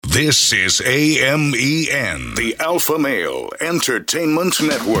This is AMEN, the Alpha Male Entertainment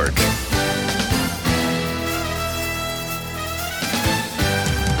Network.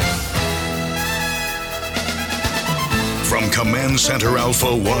 From Command Center Alpha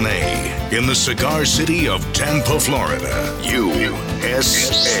 1A in the cigar city of Tampa, Florida,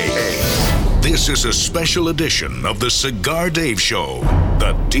 USA. This is a special edition of the Cigar Dave Show,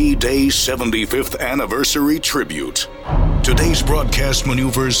 the D-Day 75th Anniversary Tribute. Today's broadcast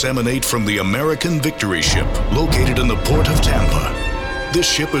maneuvers emanate from the American Victory ship located in the port of Tampa.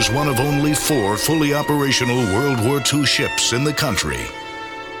 This ship is one of only 4 fully operational World War II ships in the country.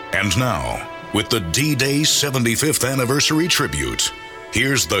 And now, with the D-Day 75th Anniversary Tribute,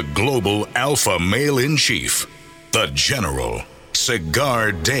 here's the global alpha male-in-chief, the General,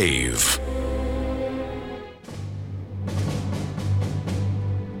 Cigar Dave.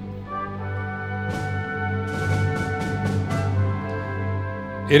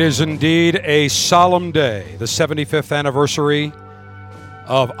 It is indeed a solemn day, the 75th anniversary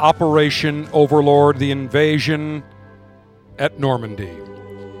of Operation Overlord, the invasion at Normandy.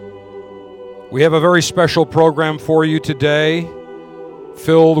 We have a very special program for you today,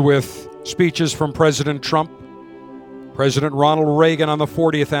 filled with speeches from President Trump, President Ronald Reagan on the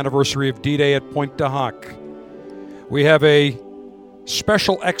 40th anniversary of D-Day at Pointe du Hoc. We have a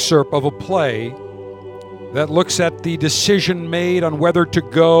special excerpt of a play that looks at the decision made on whether to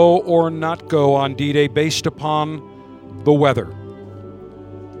go or not go on D-Day based upon the weather.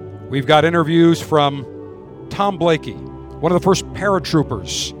 We've got interviews from Tom Blakey, one of the first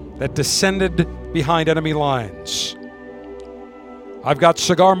paratroopers that descended behind enemy lines. I've got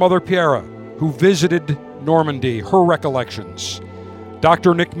Cigar Mother Piera, who visited Normandy, her recollections.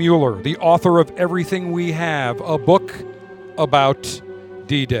 Dr. Nick Mueller, the author of Everything We Have, a book about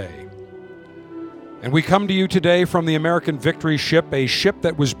D-Day. And we come to you today from the American Victory ship, a ship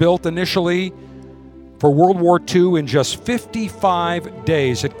that was built initially for World War II in just 55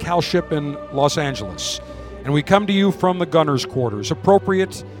 days at Calship in Los Angeles. And we come to you from the gunner's quarters.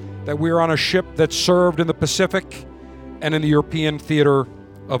 Appropriate that we are on a ship that served in the Pacific and in the European theater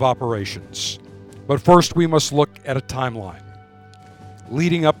of operations. But first, we must look at a timeline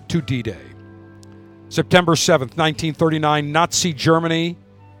leading up to D-Day. September 7th, 1939, Nazi Germany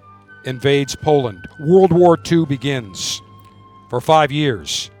invades Poland. World War II begins. For 5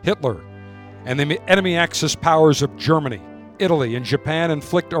 years, Hitler and the enemy Axis powers of Germany, Italy, and Japan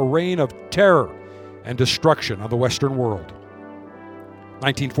inflict a reign of terror and destruction on the Western world.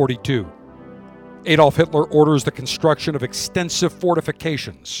 1942, Adolf Hitler orders the construction of extensive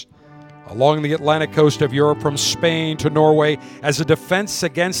fortifications along the Atlantic coast of Europe from Spain to Norway as a defense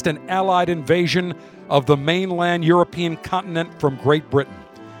against an Allied invasion of the mainland European continent from Great Britain.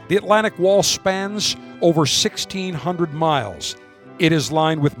 The Atlantic Wall spans over 1,600 miles. It is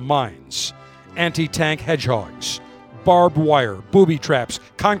lined with mines, anti-tank hedgehogs, barbed wire, booby traps,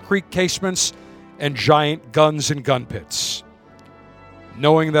 concrete casements, and giant guns and gun pits.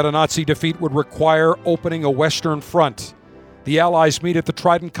 Knowing that a Nazi defeat would require opening a Western front, the Allies meet at the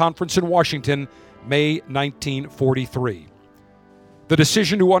Trident Conference in Washington, May 1943. The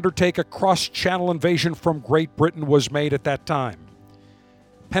decision to undertake a cross-channel invasion from Great Britain was made at that time.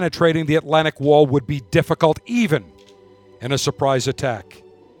 Penetrating the Atlantic Wall would be difficult even in a surprise attack.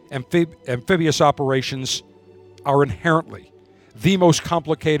 Amphibious operations are inherently the most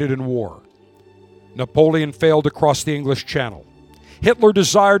complicated in war. Napoleon failed to cross the English Channel. Hitler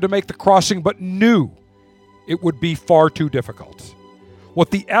desired to make the crossing but knew it would be far too difficult.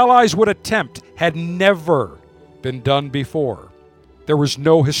 What the Allies would attempt had never been done before. There was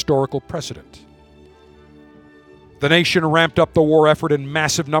no historical precedent. The nation ramped up the war effort in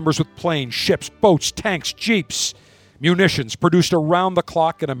massive numbers with planes, ships, boats, tanks, jeeps, munitions produced around the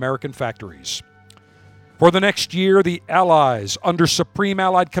clock in American factories. For the next year, the Allies, under Supreme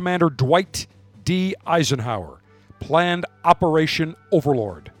Allied Commander Dwight D. Eisenhower, planned Operation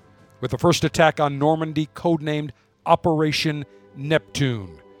Overlord, with the first attack on Normandy codenamed Operation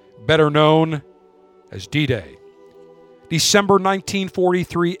Neptune, better known as D-Day. December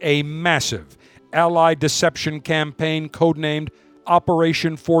 1943, a massive Allied deception campaign codenamed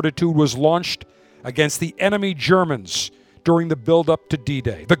Operation Fortitude was launched against the enemy Germans during the build-up to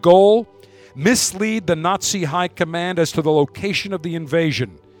D-Day. The goal? Mislead the Nazi high command as to the location of the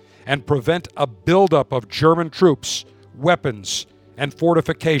invasion and prevent a build-up of German troops, weapons, and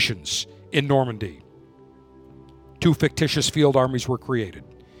fortifications in Normandy. 2 fictitious field armies were created,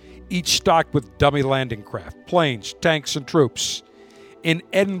 each stocked with dummy landing craft, planes, tanks, and troops. In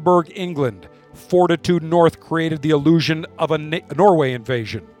Edinburgh, England, Fortitude North created the illusion of a Norway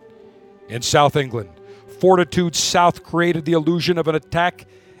invasion. In South England, Fortitude South created the illusion of an attack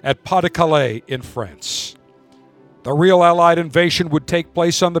at Pas-de-Calais in France. The real Allied invasion would take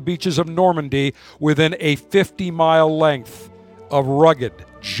place on the beaches of Normandy within a 50-mile length of rugged,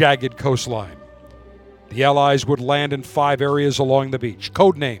 jagged coastline. The Allies would land in 5 areas along the beach,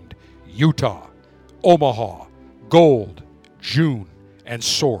 codenamed Utah, Omaha, Gold, June, and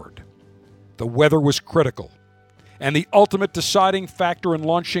Sword. The weather was critical, and the ultimate deciding factor in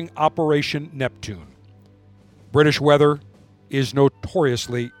launching Operation Neptune. British weather is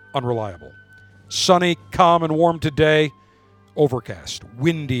notoriously unreliable. Sunny, calm, and warm today, overcast,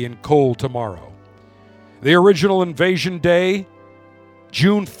 windy, and cold tomorrow. The original invasion day,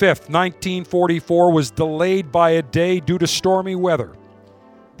 June 5th, 1944, was delayed by a day due to stormy weather.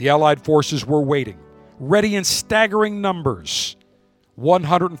 The Allied forces were waiting, ready in staggering numbers.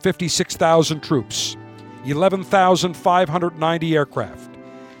 156,000 troops, 11,590 aircraft,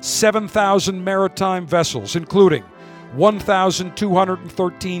 7,000 maritime vessels, including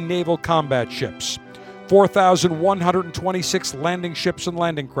 1,213 naval combat ships, 4,126 landing ships and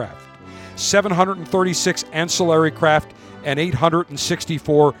landing craft, 736 ancillary craft, and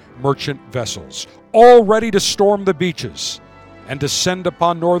 864 merchant vessels, all ready to storm the beaches and descend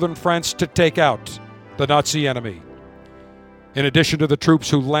upon northern France to take out the Nazi enemy. In addition to the troops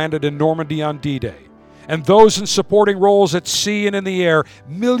who landed in Normandy on D-Day, and those in supporting roles at sea and in the air,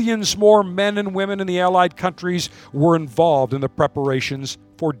 millions more men and women in the Allied countries were involved in the preparations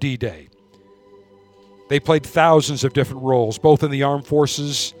for D-Day. They played thousands of different roles, both in the armed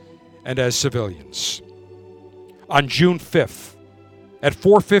forces and as civilians. On June 5th, at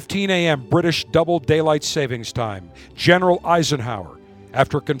 4:15 a.m. British double daylight savings time, General Eisenhower,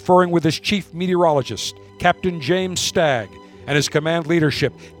 after conferring with his chief meteorologist, Captain James Stagg, and his command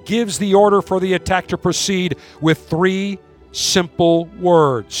leadership, gives the order for the attack to proceed with 3 simple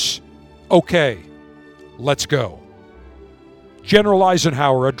words. Okay, let's go. General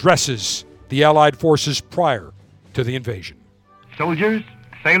Eisenhower addresses the Allied forces prior to the invasion. Soldiers,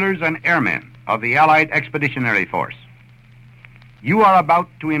 sailors, and airmen of the Allied Expeditionary Force, you are about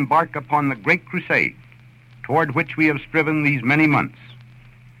to embark upon the great crusade toward which we have striven these many months.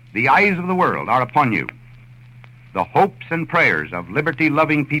 The eyes of the world are upon you. The hopes and prayers of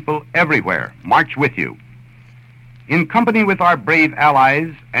liberty-loving people everywhere march with you. In company with our brave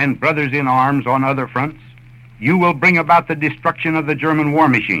allies and brothers in arms on other fronts, you will bring about the destruction of the German war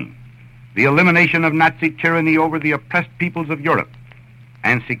machine, the elimination of Nazi tyranny over the oppressed peoples of Europe,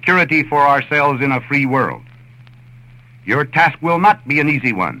 and security for ourselves in a free world. Your task will not be an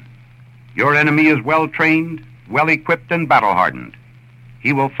easy one. Your enemy is well-trained, well-equipped, and battle-hardened.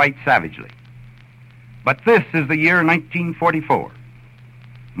 He will fight savagely. But this is the year 1944.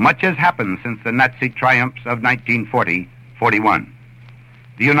 Much has happened since the Nazi triumphs of 1940-41.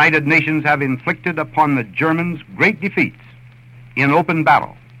 The United Nations have inflicted upon the Germans great defeats in open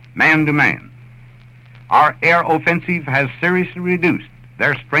battle, man to man. Our air offensive has seriously reduced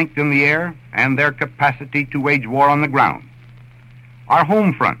their strength in the air and their capacity to wage war on the ground. Our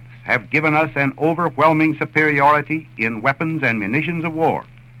home fronts have given us an overwhelming superiority in weapons and munitions of war,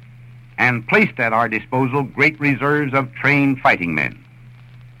 and placed at our disposal great reserves of trained fighting men.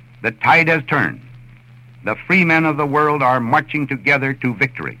 The tide has turned. The free men of the world are marching together to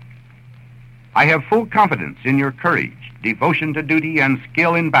victory. I have full confidence in your courage, devotion to duty, and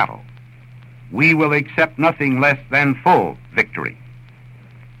skill in battle. We will accept nothing less than full victory.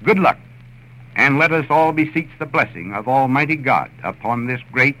 Good luck, and let us all beseech the blessing of Almighty God upon this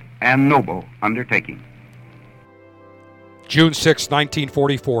great and noble undertaking. June 6,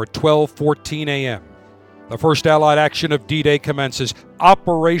 1944, 12:14 a.m. The first Allied action of D-Day commences.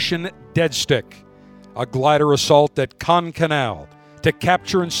 Operation Dead Stick, a glider assault at Caen Canal to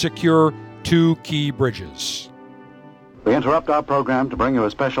capture and secure 2 key bridges. We interrupt our program to bring you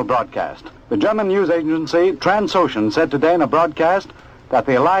a special broadcast. The German news agency Transocean said today in a broadcast that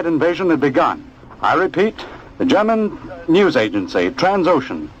the Allied invasion had begun. I repeat, the German news agency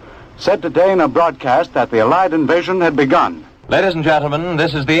Transocean said today in a broadcast that the Allied invasion had begun. Ladies and gentlemen,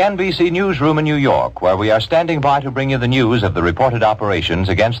 this is the NBC newsroom in New York, where we are standing by to bring you the news of the reported operations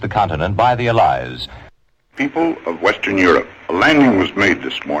against the continent by the Allies. People of Western Europe, a landing was made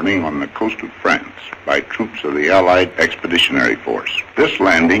this morning on the coast of France by troops of the Allied Expeditionary Force. This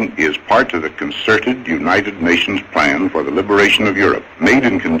landing is part of the concerted United Nations plan for the liberation of Europe, made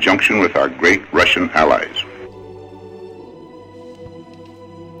in conjunction with our great Russian allies.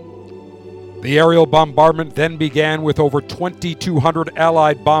 The aerial bombardment then began with over 2,200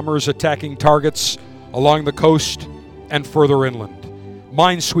 Allied bombers attacking targets along the coast and further inland.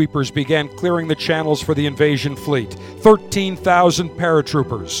 Minesweepers began clearing the channels for the invasion fleet. 13,000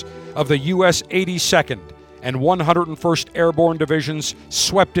 paratroopers of the U.S. 82nd and 101st Airborne Divisions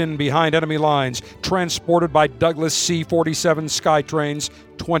swept in behind enemy lines, transported by Douglas C-47 Skytrains,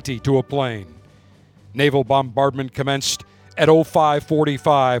 20 to a plane. Naval bombardment commenced at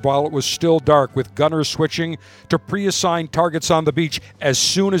 05:45 while it was still dark, with gunners switching to pre-assigned targets on the beach as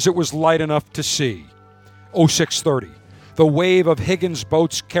soon as it was light enough to see. 06:30. The wave of Higgins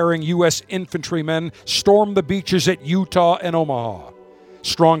boats carrying U.S. infantrymen stormed the beaches at Utah and Omaha.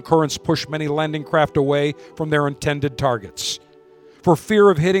 Strong currents pushed many landing craft away from their intended targets. For fear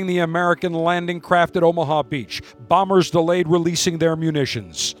of hitting the American landing craft at Omaha Beach, bombers delayed releasing their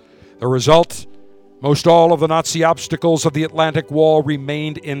munitions. The result? Most all of the Nazi obstacles of the Atlantic Wall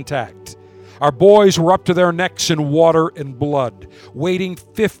remained intact. Our boys were up to their necks in water and blood, wading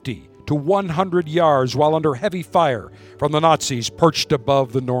 50 to 100 yards while under heavy fire from the Nazis perched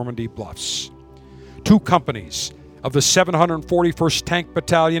above the Normandy bluffs. 2 companies of the 741st Tank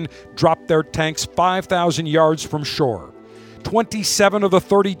Battalion dropped their tanks 5,000 yards from shore. 27 of the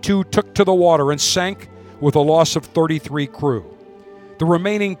 32 took to the water and sank with a loss of 33 crew. The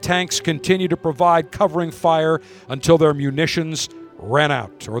remaining tanks continued to provide covering fire until their munitions ran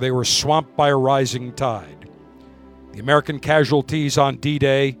out or they were swamped by a rising tide. The American casualties on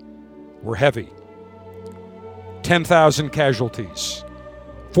D-Day were heavy. 10,000 casualties.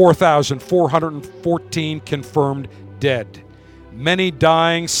 4,414 confirmed dead, many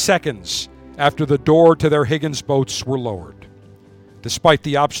dying seconds after the door to their Higgins boats were lowered. Despite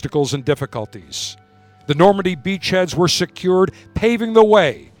the obstacles and difficulties, the Normandy beachheads were secured, paving the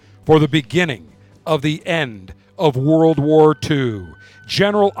way for the beginning of the end of World War II.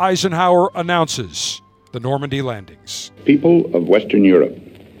 General Eisenhower announces the Normandy landings. People of Western Europe,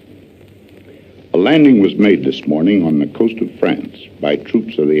 a landing was made this morning on the coast of France by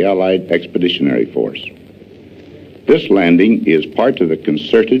troops of the Allied Expeditionary Force. This landing is part of the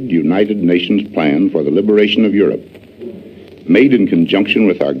concerted United Nations plan for the liberation of Europe, made in conjunction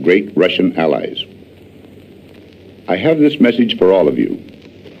with our great Russian allies. I have this message for all of you.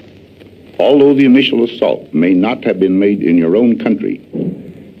 Although the initial assault may not have been made in your own country,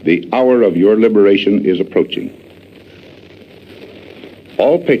 the hour of your liberation is approaching.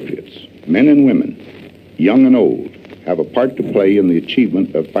 All patriots, men and women, young and old, have a part to play in the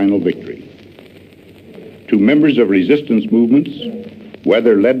achievement of final victory. To members of resistance movements,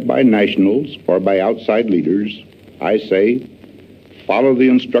 whether led by nationals or by outside leaders, I say, follow the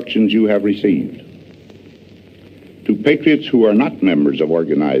instructions you have received. To patriots who are not members of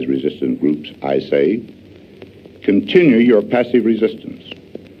organized resistance groups, I say, continue your passive resistance,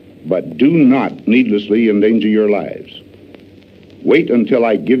 but do not needlessly endanger your lives. Wait until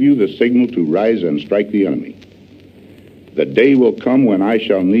I give you the signal to rise and strike the enemy. The day will come when I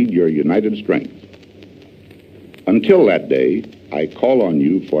shall need your united strength. Until that day, I call on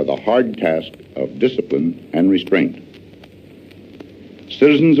you for the hard task of discipline and restraint.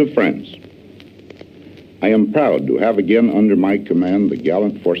 Citizens of France, I am proud to have again under my command the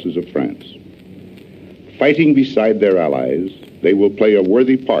gallant forces of France. Fighting beside their allies, they will play a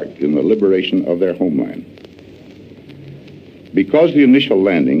worthy part in the liberation of their homeland. Because the initial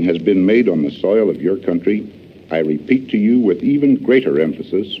landing has been made on the soil of your country, I repeat to you with even greater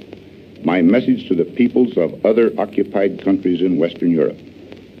emphasis my message to the peoples of other occupied countries in Western Europe.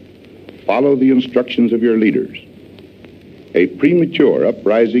 Follow the instructions of your leaders. A premature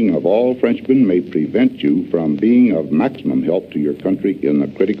uprising of all Frenchmen may prevent you from being of maximum help to your country in the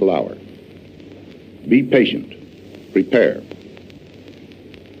critical hour. Be patient. Prepare.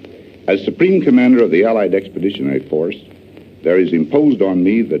 As Supreme Commander of the Allied Expeditionary Force, there is imposed on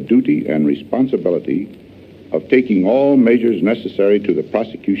me the duty and responsibility of taking all measures necessary to the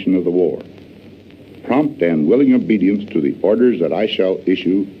prosecution of the war. Prompt and willing obedience to the orders that I shall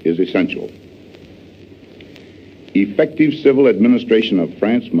issue is essential. Effective civil administration of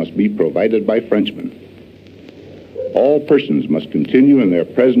France must be provided by Frenchmen. All persons must continue in their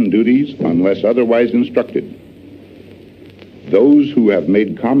present duties unless otherwise instructed. Those who have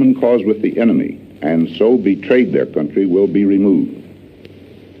made common cause with the enemy and so betrayed their country will be removed.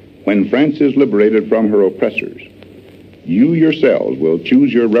 When France is liberated from her oppressors, you yourselves will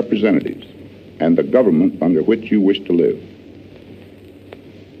choose your representatives and the government under which you wish to live.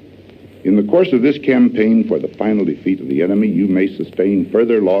 In the course of this campaign for the final defeat of the enemy, you may sustain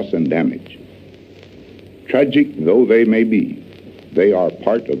further loss and damage. Tragic though they may be, they are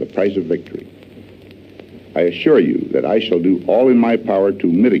part of the price of victory. I assure you that I shall do all in my power to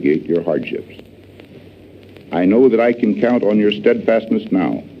mitigate your hardships. I know that I can count on your steadfastness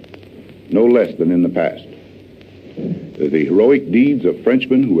now, no less than in the past. The heroic deeds of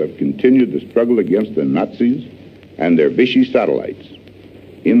Frenchmen who have continued the struggle against the Nazis and their Vichy satellites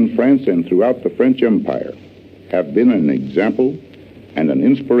in France and throughout the French Empire have been an example and an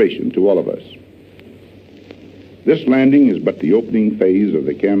inspiration to all of us. This landing is but the opening phase of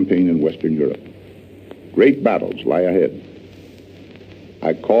the campaign in Western Europe. Great battles lie ahead.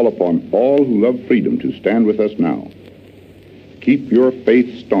 I call upon all who love freedom to stand with us now. Keep your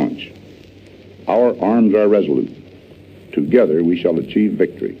faith staunch. Our arms are resolute. Together we shall achieve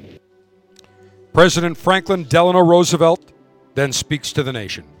victory. President Franklin Delano Roosevelt then speaks to the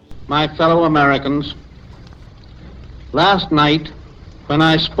nation. My fellow Americans, last night when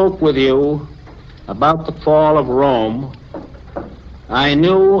I spoke with you about the fall of Rome, I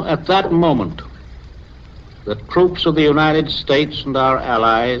knew at that moment that troops of the United States and our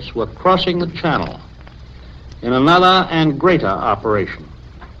allies were crossing the Channel in another and greater operation.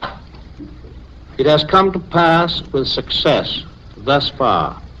 It has come to pass with success thus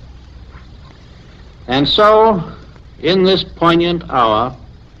far. And so, in this poignant hour,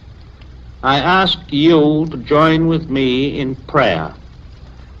 I ask you to join with me in prayer.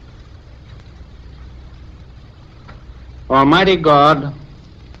 Almighty God,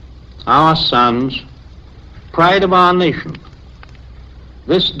 our sons, pride of our nation,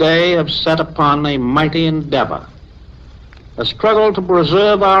 this day have set upon a mighty endeavor, a struggle to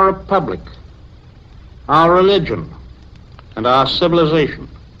preserve our republic, our religion, and our civilization,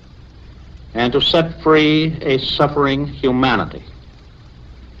 and to set free a suffering humanity.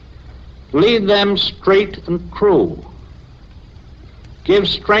 Lead them straight and true. Give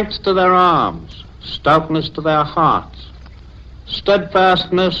strength to their arms, stoutness to their hearts,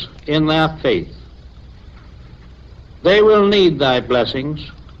 steadfastness in their faith. They will need thy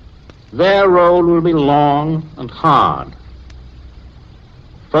blessings. Their road will be long and hard.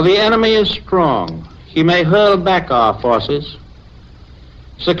 For the enemy is strong. He may hurl back our forces.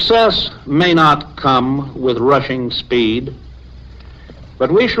 Success may not come with rushing speed,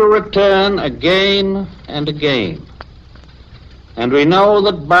 but we shall return again and again. And we know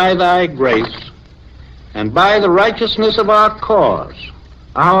that by thy grace and by the righteousness of our cause,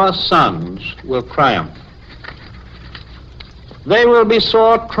 our sons will triumph. They will be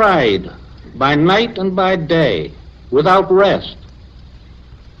sore tried by night and by day, without rest,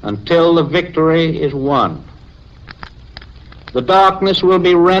 until the victory is won. The darkness will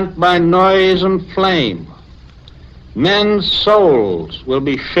be rent by noise and flame. Men's souls will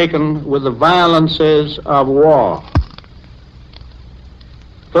be shaken with the violences of war.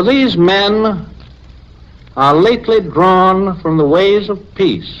 For these men are lately drawn from the ways of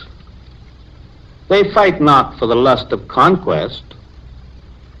peace. They fight not for the lust of conquest.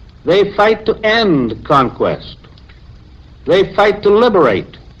 They fight to end conquest. They fight to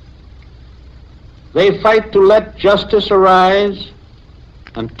liberate. They fight to let justice arise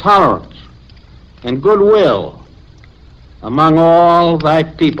and tolerance and goodwill among all thy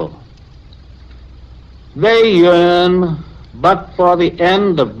people. They yearn but for the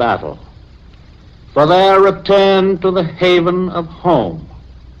end of battle, for their return to the haven of home.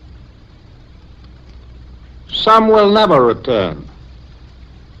 Some will never return.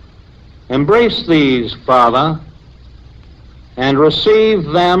 Embrace these, Father, and receive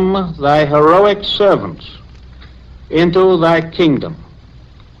them, thy heroic servants, into thy kingdom.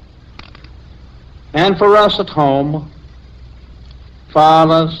 And for us at home,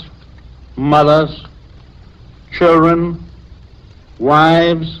 fathers, mothers, children,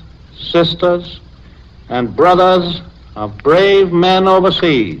 wives, sisters, and brothers of brave men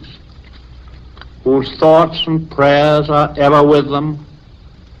overseas, whose thoughts and prayers are ever with them,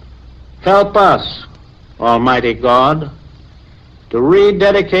 help us, Almighty God, to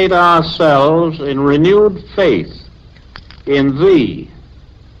rededicate ourselves in renewed faith in thee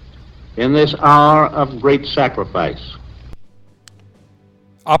in this hour of great sacrifice.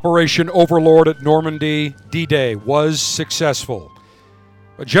 Operation Overlord at Normandy, D-Day, was successful.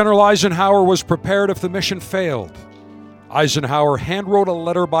 But General Eisenhower was prepared if the mission failed. Eisenhower handwrote a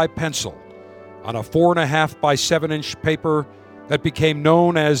letter by pencil on a 4.5 by 7-inch paper that became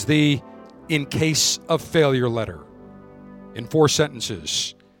known as the "in case of failure" letter. In 4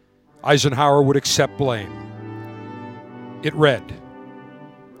 sentences, Eisenhower would accept blame. It read,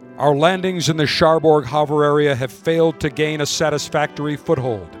 "Our landings in the Cherbourg Havre area have failed to gain a satisfactory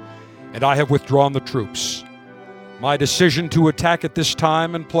foothold, and I have withdrawn the troops. My decision to attack at this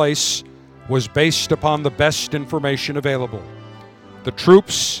time and place was based upon the best information available. The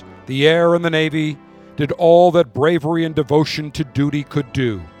troops, the air, and the Navy did all that bravery and devotion to duty could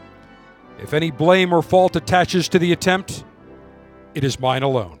do. If any blame or fault attaches to the attempt, it is mine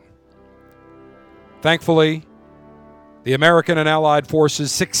alone." Thankfully, the American and Allied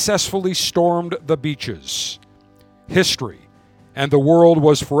forces successfully stormed the beaches. History and the world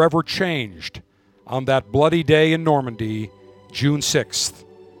was forever changed on that bloody day in Normandy, June 6th,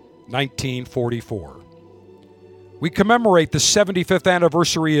 1944. We commemorate the 75th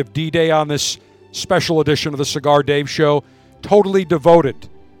anniversary of D-Day on this special edition of the Cigar Dave Show, totally devoted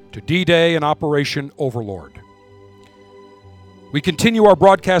to D-Day and Operation Overlord. We continue our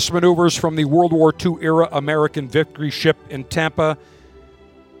broadcast maneuvers from the World War II-era American victory ship in Tampa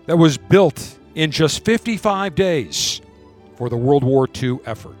that was built in just 55 days for the World War II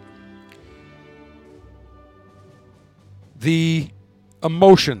effort. The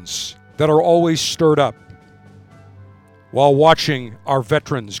emotions that are always stirred up while watching our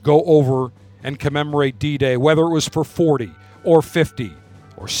veterans go over and commemorate D-Day, whether it was for 40 or 50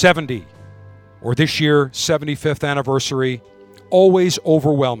 or 70 or this year, 75th anniversary, always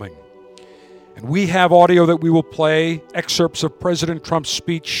overwhelming. And we have audio that we will play, excerpts of President Trump's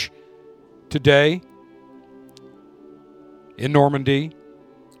speech today in Normandy.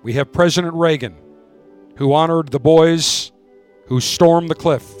 We have President Reagan, who honored the boys who stormed the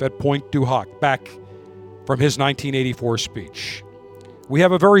cliff at Point du Hoc back from his 1984 speech. We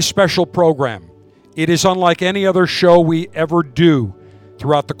have a very special program. It is unlike any other show we ever do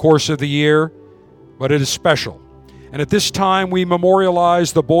throughout the course of the year, but it is special. And at this time, we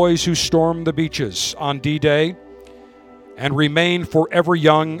memorialize the boys who stormed the beaches on D-Day and remain forever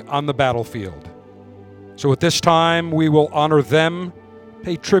young on the battlefield. So at this time, we will honor them,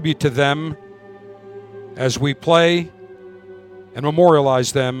 pay tribute to them as we play and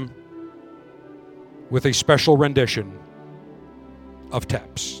memorialize them with a special rendition of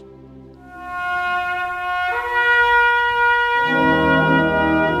Taps.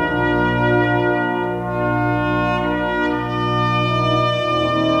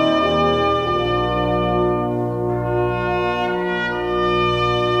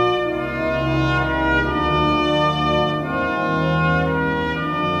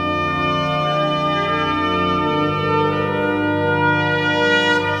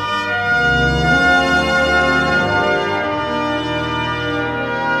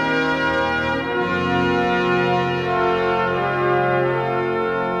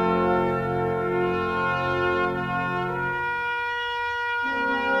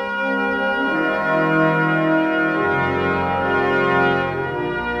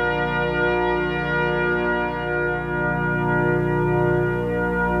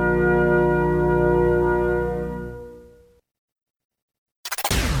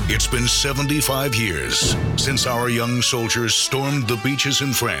 It's been 75 years since our young soldiers stormed the beaches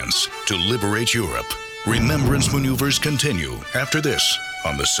in France to liberate Europe. Remembrance maneuvers continue after this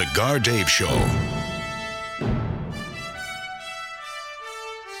on the Cigar Dave Show.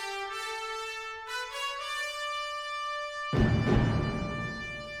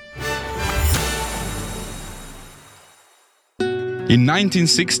 In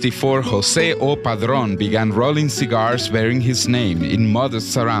 1964, Jose O. Padron began rolling cigars bearing his name in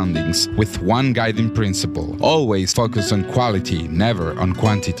modest surroundings with one guiding principle: always focus on quality, never on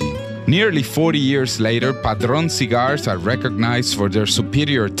quantity. Nearly 40 years later, Padron cigars are recognized for their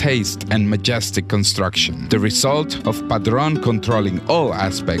superior taste and majestic construction, the result of Padron controlling all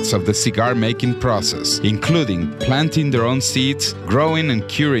aspects of the cigar-making process, including planting their own seeds, growing and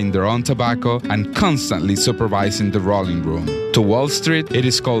curing their own tobacco, and constantly supervising the rolling room. To Wall Street, it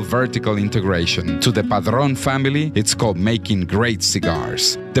is called vertical integration. To the Padron family, it's called making great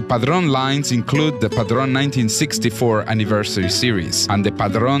cigars. The Padron lines include the Padron 1964 Anniversary Series and the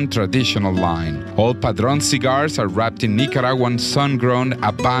Padron Traditional line. All Padron cigars are wrapped in Nicaraguan sun-grown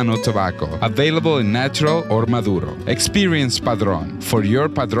Habano tobacco, available in natural or Maduro. Experience Padron. For your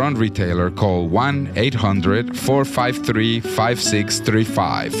Padron retailer, call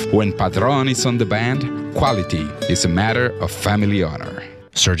 1-800-453-5635. When Padron is on the band, quality is a matter of family honor.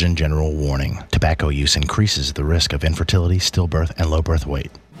 Surgeon General warning: tobacco use increases the risk of infertility, stillbirth, and low birth weight.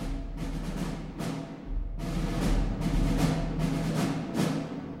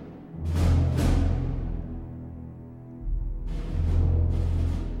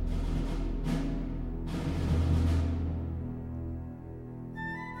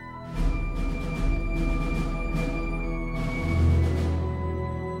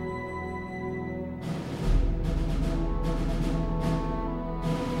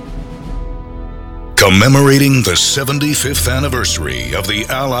 Commemorating the 75th anniversary of the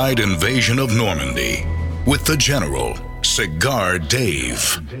Allied invasion of Normandy with the General, Cigar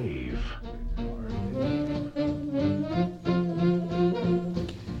Dave.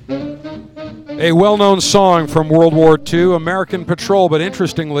 A well-known song from World War II, American Patrol, but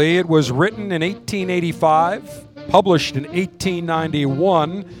interestingly, it was written in 1885, published in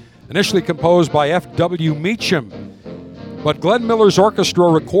 1891, initially composed by F.W. Meacham. But Glenn Miller's orchestra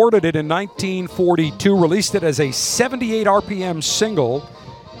recorded it in 1942, released it as a 78 RPM single,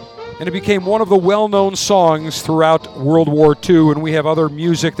 and it became one of the well-known songs throughout World War II, and we have other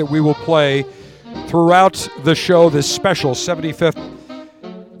music that we will play throughout the show, this special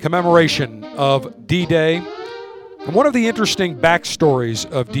 75th commemoration of D-Day. And one of the interesting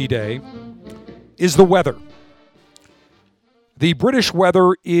backstories of D-Day is the weather. The British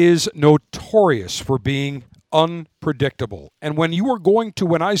weather is notorious for being unpredictable. And when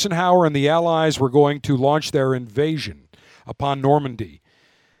Eisenhower and the Allies were going to launch their invasion upon Normandy,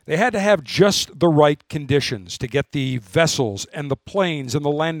 they had to have just the right conditions to get the vessels and the planes and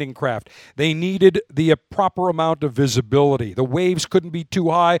the landing craft. They needed the proper amount of visibility. The waves couldn't be too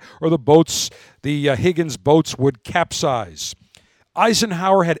high or the Higgins boats would capsize.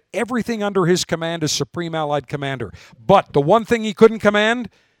 Eisenhower had everything under his command as Supreme Allied Commander. But the one thing he couldn't command,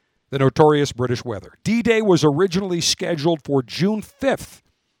 the notorious British weather. D-Day was originally scheduled for June 5th,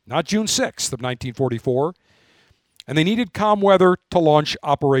 not June 6th of 1944. And they needed calm weather to launch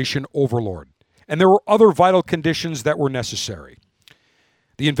Operation Overlord. And there were other vital conditions that were necessary.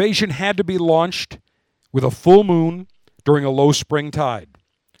 The invasion had to be launched with a full moon during a low spring tide,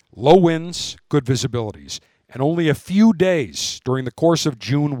 low winds, good visibilities, and only a few days during the course of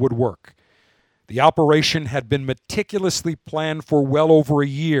June would work. The operation had been meticulously planned for well over a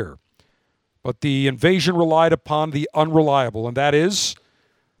year, but the invasion relied upon the unreliable, and that is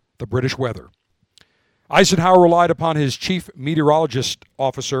the British weather. Eisenhower relied upon his chief meteorologist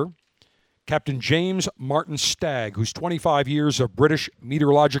officer, Captain James Martin Stagg, whose 25 years of British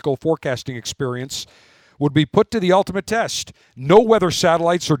meteorological forecasting experience would be put to the ultimate test. No weather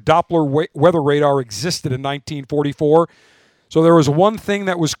satellites or Doppler weather radar existed in 1944, so there was one thing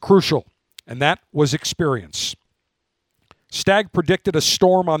that was crucial, and that was experience. Stagg predicted a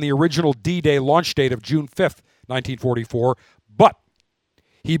storm on the original D-Day launch date of June 5th, 1944, but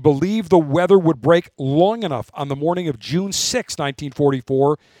he believed the weather would break long enough on the morning of June 6,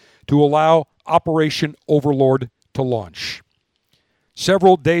 1944, to allow Operation Overlord to launch.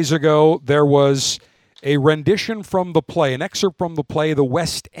 Several days ago, there was a rendition from the play, an excerpt from the play, The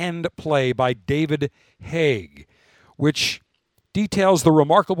West End Play by David Haig, which details the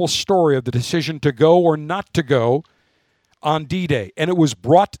remarkable story of the decision to go or not to go on D-Day. And it was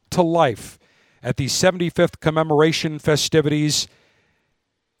brought to life at the 75th commemoration festivities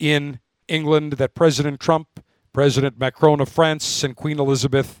in England that President Trump, President Macron of France, and Queen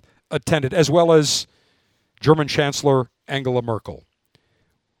Elizabeth attended, as well as German Chancellor Angela Merkel.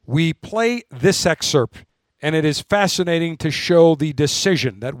 We play this excerpt, and it is fascinating to show the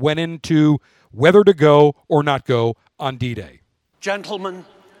decision that went into whether to go or not go on D-Day. Gentlemen,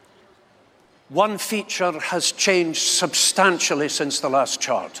 one feature has changed substantially since the last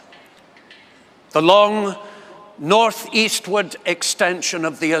chart. The long northeastward extension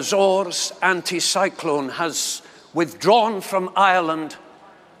of the Azores anticyclone has withdrawn from Ireland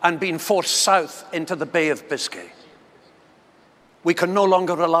and been forced south into the Bay of Biscay. We can no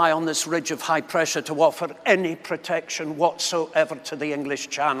longer rely on this ridge of high pressure to offer any protection whatsoever to the English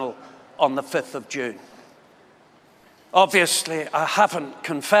Channel on the 5th of June. Obviously, I haven't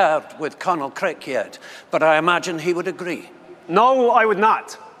conferred with Colonel Crick yet, but I imagine he would agree. No, I would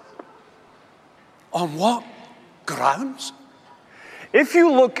not. On what grounds? If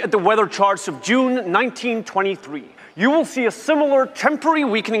you look at the weather charts of June 1923, you will see a similar temporary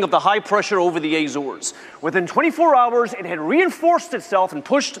weakening of the high pressure over the Azores. Within 24 hours, it had reinforced itself and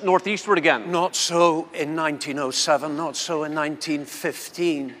pushed northeastward again. Not so in 1907, not so in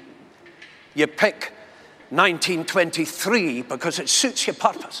 1915. You pick 1923 because it suits your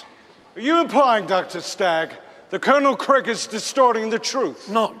purpose. Are you implying, Dr. Stagg, that Colonel Crick is distorting the truth?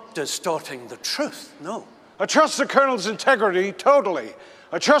 Not distorting the truth, no. I trust the Colonel's integrity totally.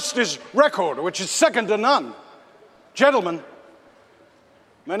 I trust his record, which is second to none. Gentlemen,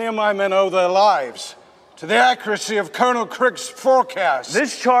 many of my men owe their lives to the accuracy of Colonel Crick's forecast.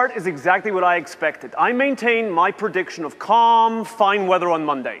 This chart is exactly what I expected. I maintain my prediction of calm, fine weather on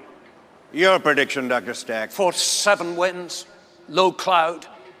Monday. Your prediction, Dr. Stagg? 4-7 winds, low cloud,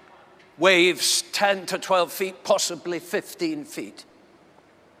 waves 10 to 12 feet, possibly 15 feet.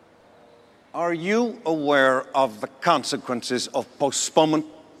 Are you aware of the consequences of postponement,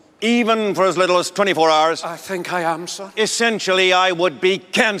 even for as little as 24 hours? I think I am, sir. Essentially, I would be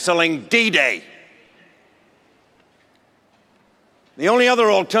cancelling D-Day. The only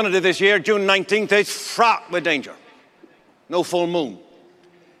other alternative this year, June 19th, is fraught with danger. No full moon.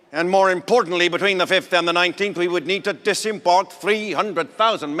 And more importantly, between the 5th and the 19th, we would need to disembark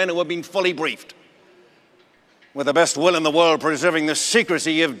 300,000 men who have been fully briefed. With the best will in the world, preserving the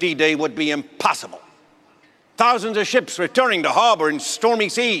secrecy of D-Day would be impossible. Thousands of ships returning to harbor in stormy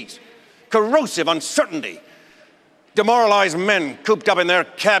seas. Corrosive uncertainty. Demoralized men cooped up in their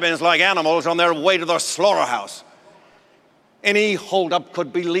cabins like animals on their way to the slaughterhouse. Any holdup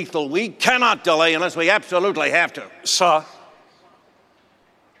could be lethal. We cannot delay unless we absolutely have to. Sir,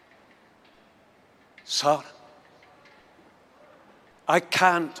 I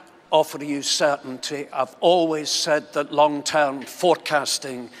can't offer you certainty. I've always said that long-term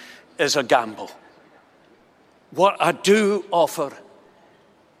forecasting is a gamble. What I do offer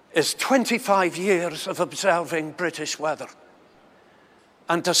is 25 years of observing British weather.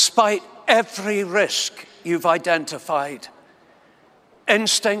 And despite every risk you've identified,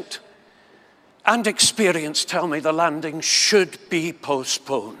 instinct and experience tell me the landing should be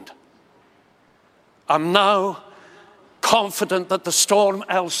postponed. I'm now confident that the storm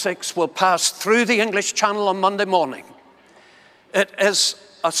L6 will pass through the English Channel on Monday morning. It is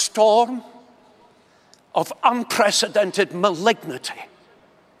a storm of unprecedented malignity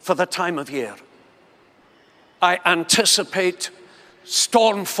for the time of year. I anticipate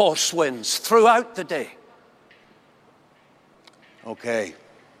storm force winds throughout the day. Okay.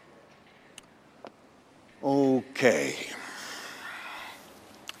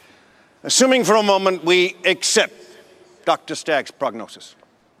 Assuming for a moment we accept Dr. Stagg's prognosis.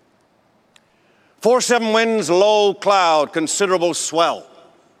 4-7 winds, low cloud, considerable swell.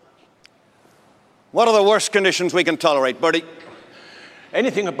 What are the worst conditions we can tolerate, Bertie?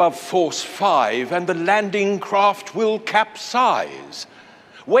 Anything above force 5 and the landing craft will capsize.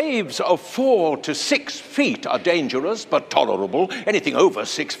 Waves of 4 to 6 feet are dangerous but tolerable. Anything over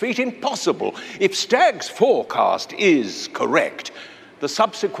 6 feet, impossible. If Stagg's forecast is correct, the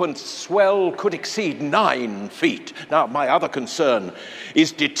subsequent swell could exceed 9 feet. Now, my other concern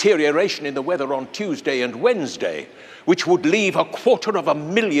is deterioration in the weather on Tuesday and Wednesday, which would leave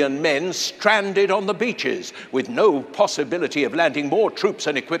 250,000 men stranded on the beaches with no possibility of landing more troops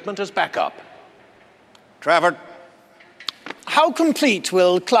and equipment as backup. Trafford? How complete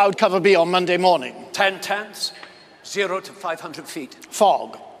will cloud cover be on Monday morning? 10 tenths, 0 to 500 feet.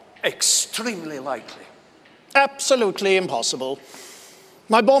 Fog? Extremely likely. Absolutely impossible.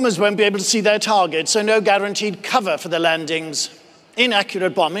 My bombers won't be able to see their targets, so no guaranteed cover for the landings.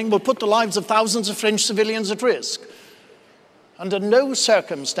 Inaccurate bombing will put the lives of thousands of French civilians at risk. Under no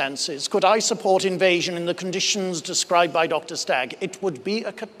circumstances could I support invasion in the conditions described by Dr. Stagg. It would be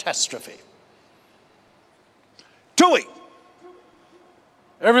a catastrophe. Tui!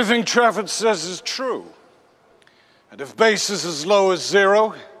 Everything Trafford says is true. And if base is as low as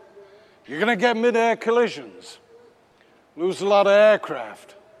 0, you're going to get mid-air collisions. Lose a lot of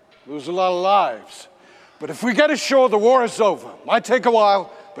aircraft, lose a lot of lives. But if we get ashore, the war is over. Might take a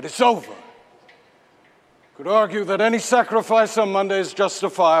while, but it's over. Could argue that any sacrifice on Monday is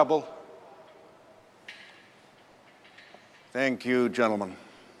justifiable. Thank you, gentlemen.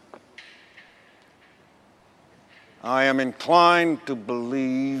 I am inclined to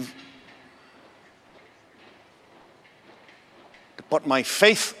believe, to put my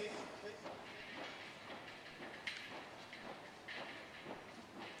faith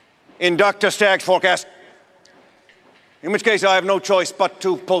in Dr. Stagg's forecast, in which case I have no choice but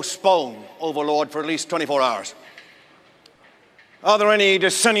to postpone Overlord for at least 24 hours. Are there any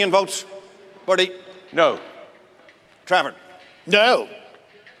dissentient votes? Bertie? No. Trafford? No.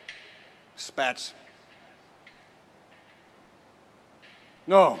 Spats?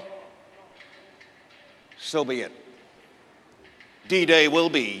 No. So be it. D-Day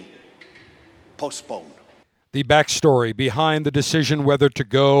will be postponed. The backstory behind the decision whether to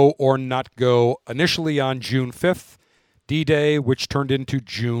go or not go, initially on June 5th, D-Day, which turned into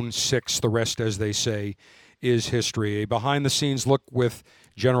June 6th. The rest, as they say, is history. A behind-the-scenes look with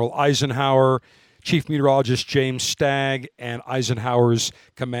General Eisenhower, Chief Meteorologist James Stagg, and Eisenhower's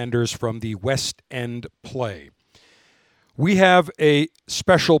commanders from the West End play. We have a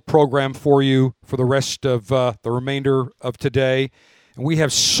special program for you for the rest of the remainder of today. And we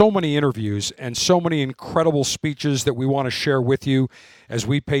have so many interviews and so many incredible speeches that we want to share with you as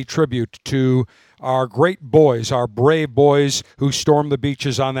we pay tribute to our great boys, our brave boys who stormed the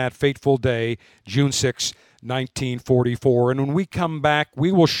beaches on that fateful day, June 6, 1944. And when we come back, we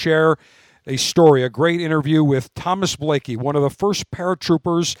will share a story, a great interview with Thomas Blakey, one of the first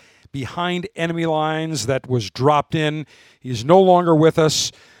paratroopers behind enemy lines that was dropped in. He's no longer with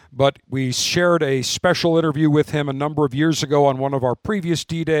us, but we shared a special interview with him a number of years ago on one of our previous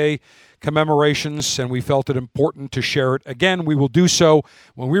D-Day commemorations, and we felt it important to share it again. We will do so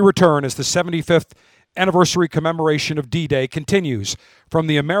when we return as the 75th anniversary commemoration of D-Day continues from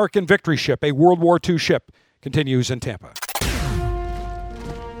the American Victory Ship, a World War II ship, continues in Tampa.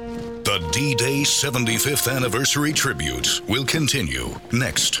 The D-Day 75th Anniversary Tribute will continue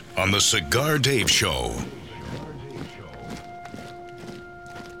next on The Cigar Dave Show.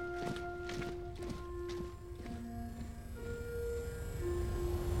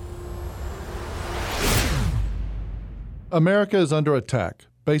 America is under attack.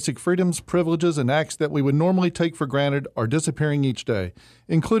 Basic freedoms, privileges, and acts that we would normally take for granted are disappearing each day,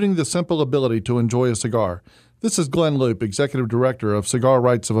 including the simple ability to enjoy a cigar. This is Glenn Loop, Executive Director of Cigar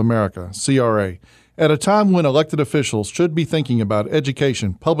Rights of America, CRA. At a time when elected officials should be thinking about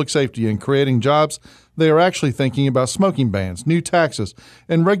education, public safety, and creating jobs, they are actually thinking about smoking bans, new taxes,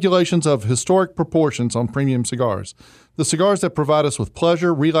 and regulations of historic proportions on premium cigars. The cigars that provide us with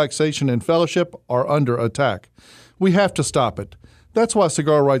pleasure, relaxation, and fellowship are under attack. We have to stop it. That's why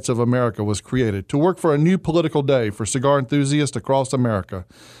Cigar Rights of America was created, to work for a new political day for cigar enthusiasts across America,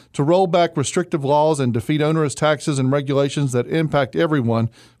 to roll back restrictive laws and defeat onerous taxes and regulations that impact everyone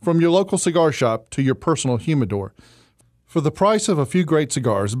from your local cigar shop to your personal humidor. For the price of a few great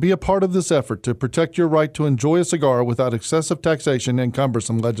cigars, be a part of this effort to protect your right to enjoy a cigar without excessive taxation and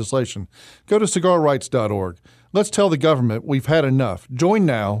cumbersome legislation. Go to cigarrights.org. Let's tell the government we've had enough. Join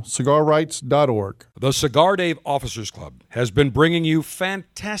now, cigarrights.org. The Cigar Dave Officers Club has been bringing you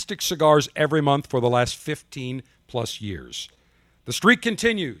fantastic cigars every month for the last 15-plus years. The streak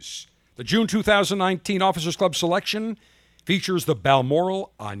continues. The June 2019 Officers Club selection features the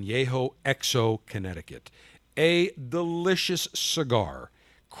Balmoral Añejo XO Connecticut, a delicious cigar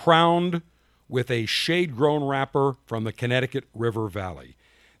crowned with a shade-grown wrapper from the Connecticut River Valley.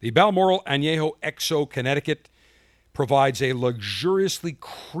 The Balmoral Añejo XO Connecticut provides a luxuriously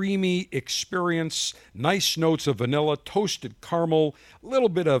creamy experience, nice notes of vanilla, toasted caramel, a little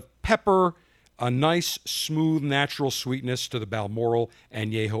bit of pepper, a nice, smooth, natural sweetness to the Balmoral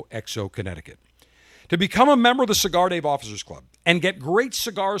Añejo XO Connecticut. To become a member of the Cigar Dave Officers Club and get great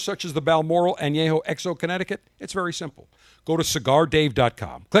cigars such as the Balmoral Añejo XO Connecticut, it's very simple. Go to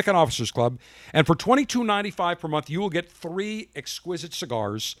CigarDave.com, click on Officers Club, and for $22.95 per month, you will get 3 exquisite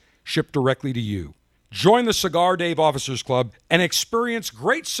cigars shipped directly to you. Join the Cigar Dave Officers Club and experience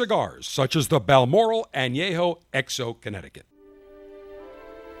great cigars such as the Balmoral Añejo XO Connecticut.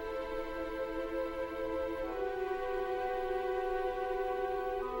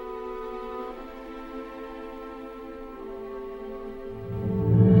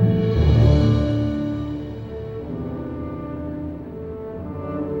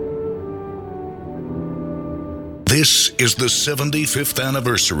 This is the 75th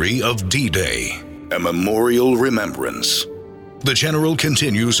anniversary of D-Day, a memorial remembrance. The General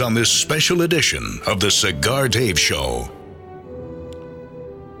continues on this special edition of the Cigar Dave Show.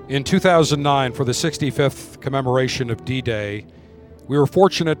 In 2009, for the 65th commemoration of D-Day, we were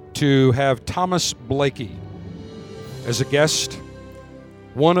fortunate to have Thomas Blakey as a guest,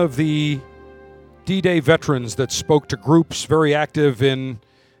 one of the D-Day veterans that spoke to groups very active in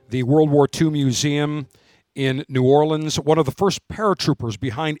the World War II Museum in New Orleans, one of the first paratroopers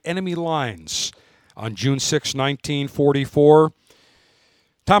behind enemy lines on June 6, 1944.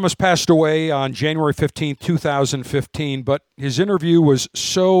 Thomas passed away on January 15, 2015, but his interview was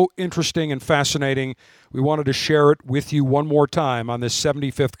so interesting and fascinating, we wanted to share it with you one more time on this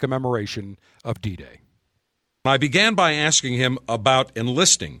 75th commemoration of D-Day. I began by asking him about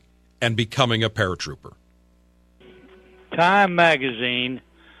enlisting and becoming a paratrooper. Time magazine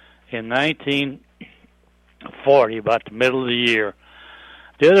in 1940, about the middle of the year,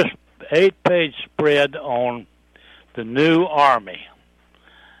 did an 8-page spread on the new Army.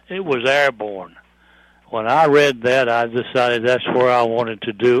 It was airborne. When I read that, I decided that's where I wanted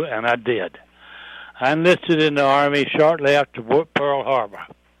to do, and I did. I enlisted in the Army shortly after Pearl Harbor.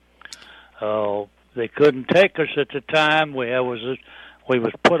 They couldn't take us at the time. We was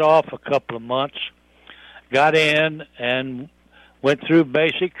put off a couple of months, got in and went through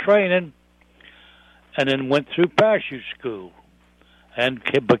basic training, and then went through parachute school and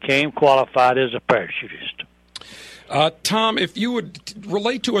became qualified as a parachutist. Tom, if you would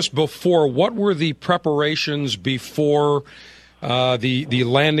relate to us before, what were the preparations before the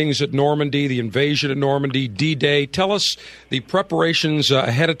landings at Normandy, the invasion at Normandy, D-Day? Tell us the preparations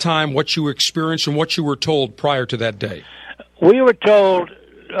ahead of time, what you experienced and what you were told prior to that day. We were told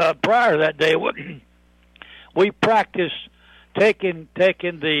prior to that day, we practiced taking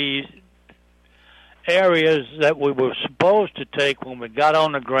the areas that we were supposed to take when we got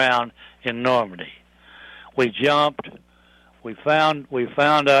on the ground in Normandy. We jumped. We found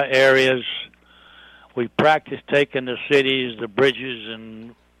our areas. We practiced taking the cities, the bridges,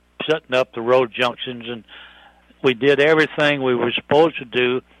 and setting up the road junctions. And we did everything we were supposed to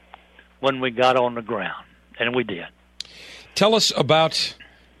do when we got on the ground, and we did. Tell us about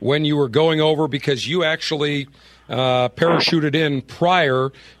when you were going over, because you actually parachuted in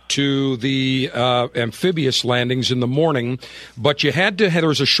prior to the amphibious landings in the morning, but you had to there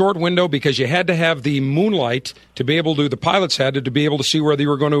was a short window because you had to have the moonlight to be able to. The pilots had to be able to see where you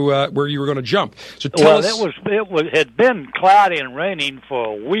were going to jump. So tell us. It had been cloudy and raining for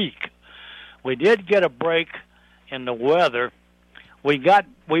a week. We did get a break in the weather. We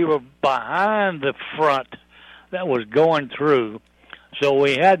were behind the front that was going through, so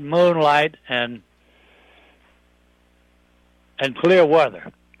we had moonlight and clear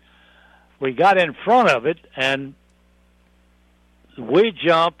weather. We got in front of it, and we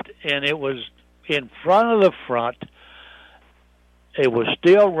jumped, and it was in front of the front. It was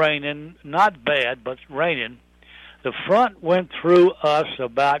still raining, not bad, but raining. The front went through us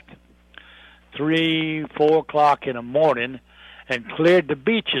about 3, 4 o'clock in the morning and cleared the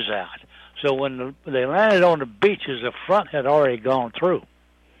beaches out. So when they landed on the beaches, the front had already gone through.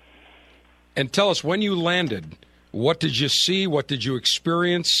 And tell us, when you landed, what did you see? What did you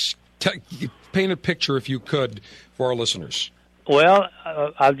experience? Paint a picture, if you could, for our listeners. Well,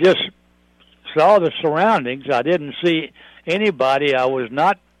 I just saw the surroundings. I didn't see anybody. I was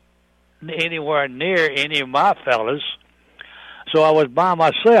not anywhere near any of my fellas, so I was by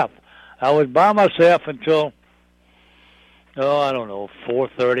myself. I was by myself until,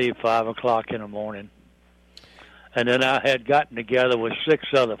 4:30, 5 o'clock in the morning. And then I had gotten together with 6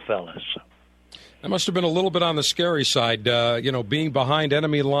 other fellas. That must have been a little bit on the scary side, being behind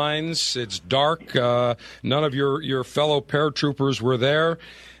enemy lines. It's dark. None of your fellow paratroopers were there.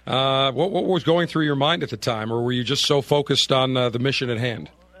 What was going through your mind at the time, or were you just so focused on the mission at hand?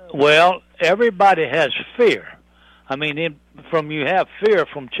 Well, everybody has fear. I mean, you have fear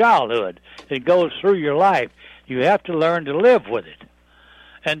from childhood. It goes through your life. You have to learn to live with it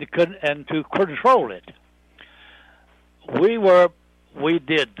and to control it. We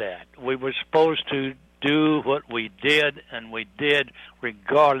did that. We were supposed to do what we did, and we did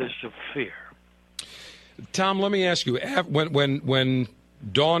regardless of fear. Tom, let me ask you, when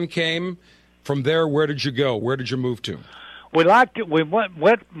dawn came, from there, where did you go? Where did you move to? We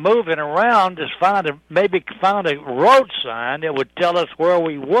went moving around to find a road sign that would tell us where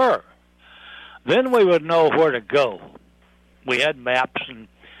we were. Then we would know where to go. We had maps, and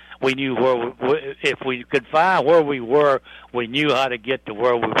we knew if we could find where we were, we knew how to get to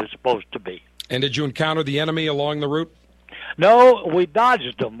where we were supposed to be. And did you encounter the enemy along the route? No, we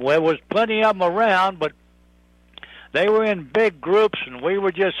dodged them. There was plenty of them around, but they were in big groups, and we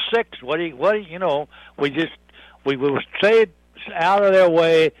were just 6. We stayed out of their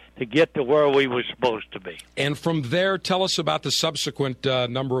way to get to where we were supposed to be. And from there, tell us about the subsequent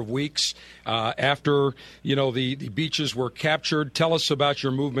number of weeks after the beaches were captured. Tell us about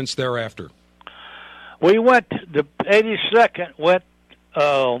your movements thereafter. We went, the 82nd went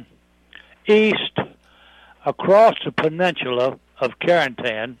east across the peninsula of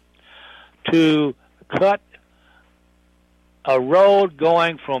Carentan to cut a road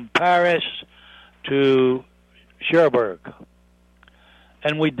going from Paris to Cherbourg.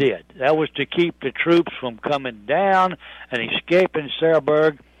 And we did. That was to keep the troops from coming down and escaping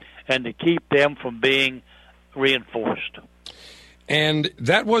Cherbourg, and to keep them from being reinforced. And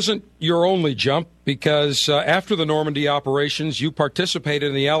that wasn't your only jump, because after the Normandy operations, you participated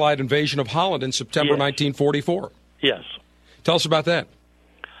in the Allied invasion of Holland in September 1944. Yes. Tell us about that.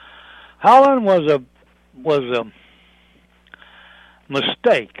 Holland was a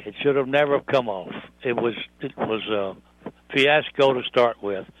mistake. It should have never come off. It was a fiasco to start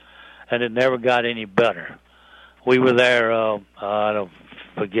with, and it never got any better. We were there, I don't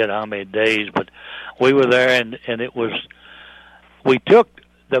forget how many days, but we were there, and it was,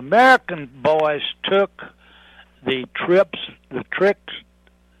 the American boys took the tricks, the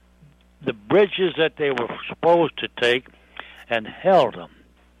bridges that they were supposed to take, and held them.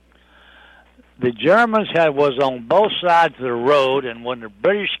 The Germans was on both sides of the road, and when the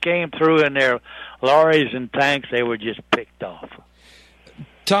British came through in their lorries and tanks, they were just picked off.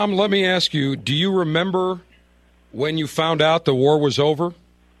 Tom, let me ask you, do you remember when you found out the war was over?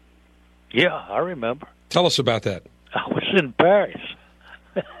 Yeah, I remember. Tell us about that. I was in Paris.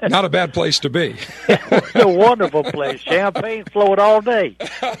 Not a bad place to be. It's a wonderful place. Champagne flowed all day.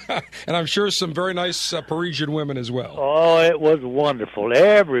 And I'm sure some very nice Parisian women as well. Oh, it was wonderful.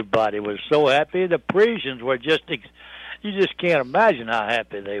 Everybody was so happy. The Parisians were you just can't imagine how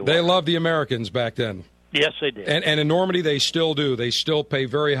happy they were. They loved the Americans back then. Yes, they did. And in Normandy, they still do. They still pay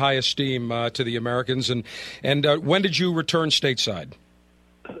very high esteem to the Americans. And when did you return stateside?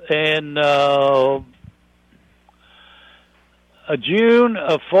 In June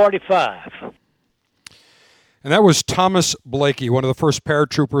of 45. And that was Thomas Blakey, one of the first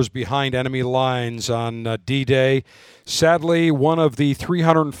paratroopers behind enemy lines on D-Day. Sadly, one of the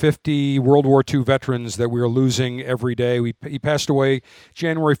 350 World War II veterans that we are losing every day. He passed away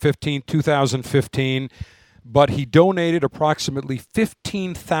January 15, 2015, but he donated approximately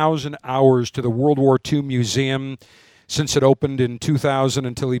 15,000 hours to the World War II Museum since it opened in 2000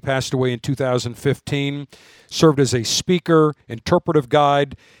 until he passed away in 2015. Served as a speaker, interpretive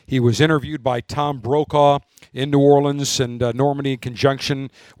guide. He was interviewed by Tom Brokaw in New Orleans and Normandy in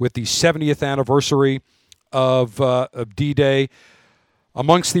conjunction with the 70th anniversary of D-Day,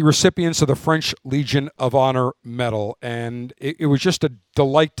 amongst the recipients of the French Legion of Honor Medal. And it was just a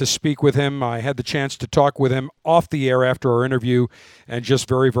delight to speak with him. I had the chance to talk with him off the air after our interview, and just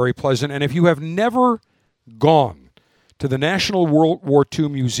very, very pleasant. And if you have never gone to the National World War II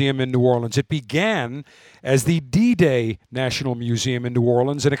Museum in New Orleans. It began as the D-Day National Museum in New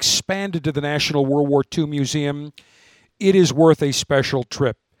Orleans and expanded to the National World War II Museum. It is worth a special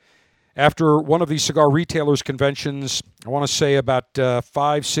trip. After one of these cigar retailers' conventions, I want to say about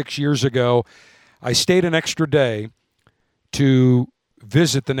 5-6 years ago, I stayed an extra day to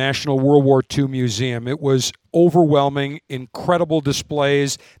visit the National World War II Museum. It was overwhelming, incredible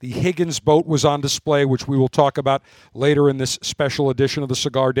displays. The Higgins boat was on display, which we will talk about later in this special edition of the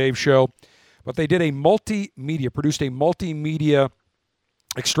Cigar Dave Show. But they did produced a multimedia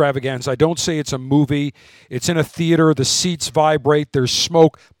extravaganza. I don't say it's a movie. It's in a theater. The seats vibrate. There's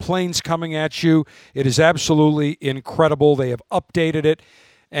smoke. Planes coming at you. It is absolutely incredible. They have updated it.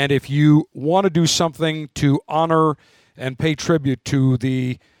 And if you want to do something to honor and pay tribute to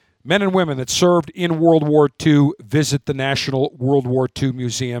the men and women that served in World War II, visit the National World War II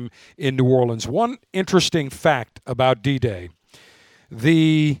Museum in New Orleans. One interesting fact about D-Day: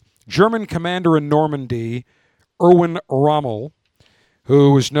 the German commander in Normandy, Erwin Rommel,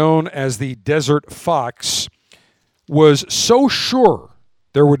 who was known as the Desert Fox, was so sure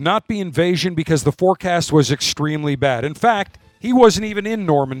there would not be invasion because the forecast was extremely bad. In fact, he wasn't even in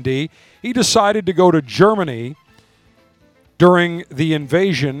Normandy. He decided to go to Germany during the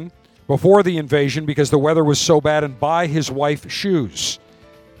invasion, before the invasion, because the weather was so bad, and buy his wife shoes.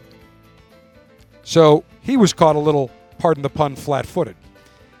 So he was caught a little, pardon the pun, flat-footed.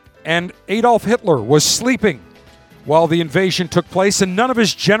 And Adolf Hitler was sleeping while the invasion took place, and none of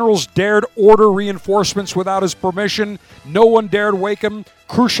his generals dared order reinforcements without his permission. No one dared wake him.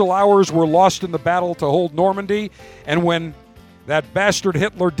 Crucial hours were lost in the battle to hold Normandy, and when that bastard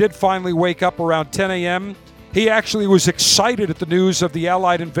Hitler did finally wake up around 10 a.m., he actually was excited at the news of the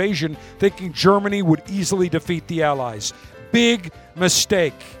Allied invasion, thinking Germany would easily defeat the Allies. Big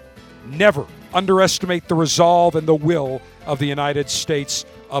mistake. Never underestimate the resolve and the will of the United States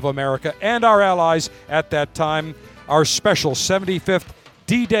of America and our allies at that time. Our special 75th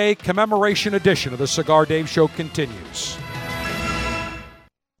D-Day commemoration edition of the Cigar Dave Show continues.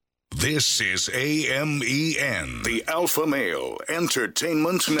 This is AMEN, the Alpha Male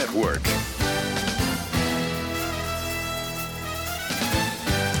Entertainment Network.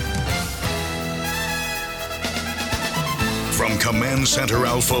 From Command Center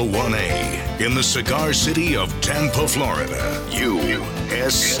Alpha 1A in the cigar city of Tampa, Florida,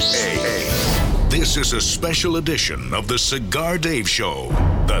 USA. This is a special edition of the Cigar Dave Show,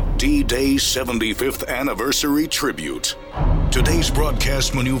 the D-Day 75th Anniversary Tribute. Today's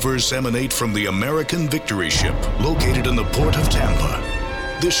broadcast maneuvers emanate from the American Victory Ship, located in the port of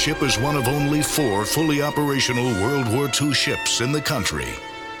Tampa. This ship is one of only 4 fully operational World War II ships in the country.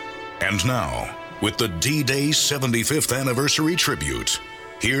 And now, with the D-Day 75th Anniversary Tribute,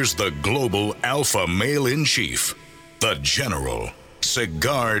 here's the global alpha male-in-chief, the General,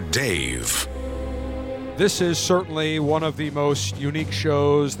 Cigar Dave. This is certainly one of the most unique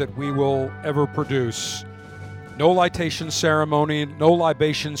shows that we will ever produce. No litation ceremony, no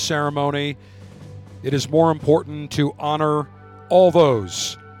libation ceremony. It is more important to honor all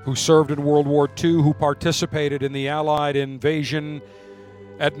those who served in World War II, who participated in the Allied invasion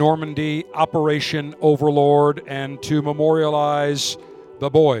at Normandy, Operation Overlord, and to memorialize the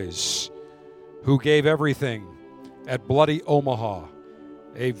boys who gave everything at Bloody Omaha.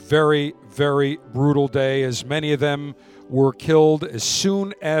 A very, very brutal day, as many of them were killed as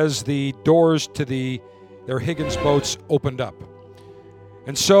soon as the doors to their Higgins boats opened up.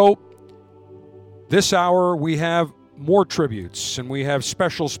 And so this hour we have more tributes, and we have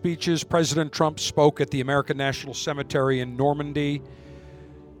special speeches. President Trump spoke at the American National Cemetery in Normandy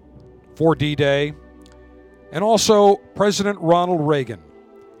for D-Day, and also President Ronald Reagan,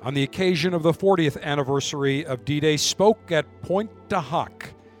 on the occasion of the 40th anniversary of D-Day, spoke at Pointe du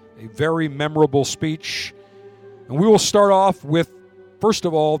Hoc, a very memorable speech. And we will start off with First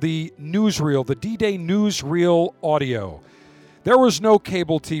of all, the newsreel, the D-Day newsreel audio. There was no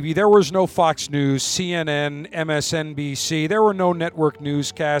cable TV. There was no Fox News, CNN, MSNBC. There were no network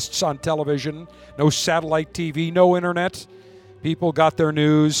newscasts on television, no satellite TV, no internet. People got their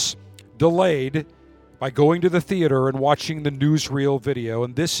news delayed by going to the theater and watching the newsreel video.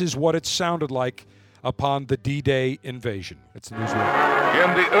 And this is what it sounded like upon the D-Day invasion. It's the newsreel.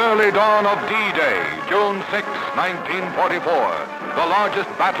 In the early dawn of D-Day, June 6, 1944, the largest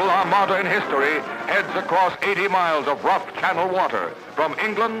battle armada in history heads across 80 miles of rough channel water from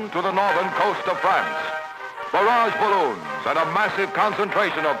England to the northern coast of France. Barrage balloons and a massive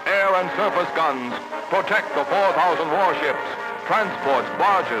concentration of air and surface guns protect the 4,000 warships, transports,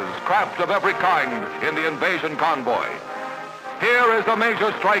 barges, craft of every kind in the invasion convoy. Here is the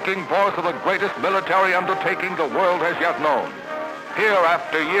major striking force of the greatest military undertaking the world has yet known. Here,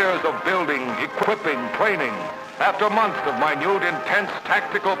 after years of building, equipping, training, after months of minute, intense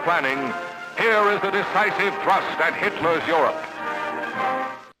tactical planning, here is the decisive thrust at Hitler's Europe.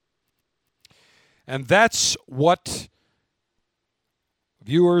 And that's what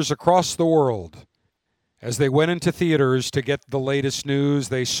viewers across the world, as they went into theaters to get the latest news,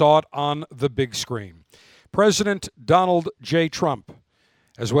 they saw it on the big screen. President Donald J. Trump,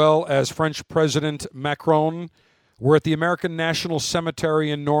 as well as French President Macron, were at the American National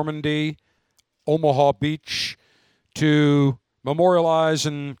Cemetery in Normandy, Omaha Beach, to memorialize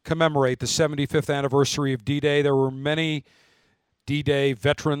and commemorate the 75th anniversary of D-Day. There were many D-Day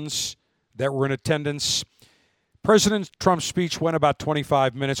veterans that were in attendance. President Trump's speech went about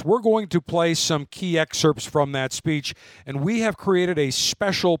 25 minutes. We're going to play some key excerpts from that speech, and we have created a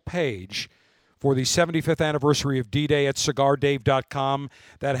special page for the 75th anniversary of D-Day at CigarDave.com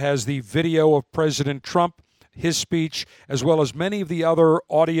that has the video of President Trump, his speech, as well as many of the other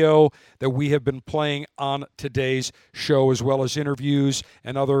audio that we have been playing on today's show, as well as interviews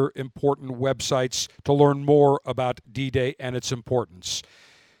and other important websites to learn more about D-Day and its importance.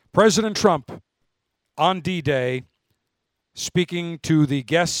 President Trump on D-Day speaking to the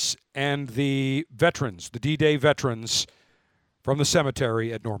guests and the veterans, the D-Day veterans from the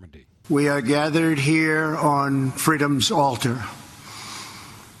cemetery at Normandy. We are gathered here on freedom's altar,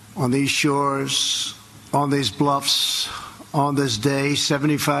 on these shores, on these bluffs, on this day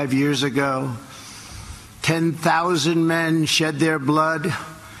 75 years ago. 10,000 men shed their blood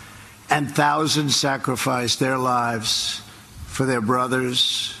and thousands sacrificed their lives for their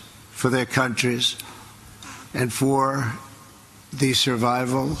brothers, for their countries, and for the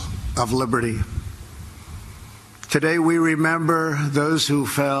survival of liberty. Today we remember those who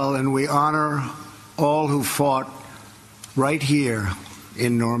fell, and we honor all who fought right here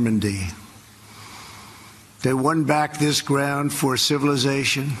in Normandy. They won back this ground for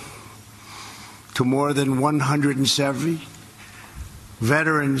civilization to more than 170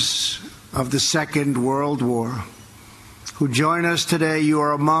 veterans of the Second World War who join us today. You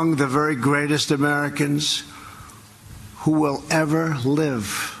are among the very greatest Americans who will ever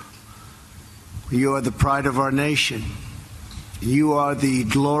live. You are the pride of our nation. You are the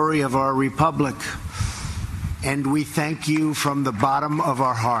glory of our republic. And we thank you from the bottom of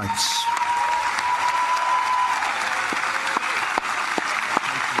our hearts.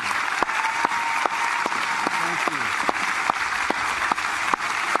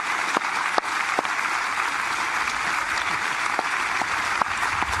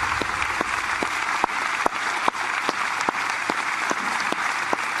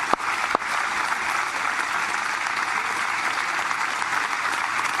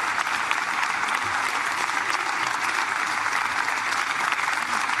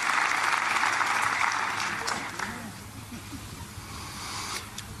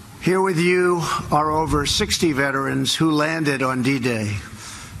 Here with you are over 60 veterans who landed on D-Day.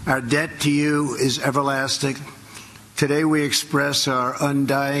 Our debt to you is everlasting. Today we express our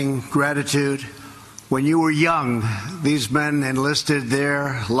undying gratitude. When you were young, these men enlisted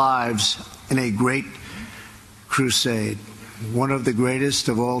their lives in a great crusade, one of the greatest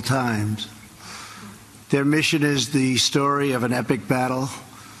of all times. Their mission is the story of an epic battle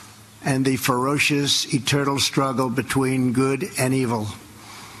and the ferocious eternal struggle between good and evil.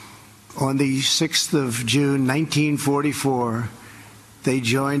 On the 6th of June, 1944, they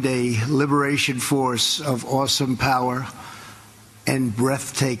joined a liberation force of awesome power and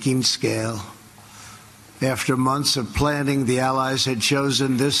breathtaking scale. After months of planning, the Allies had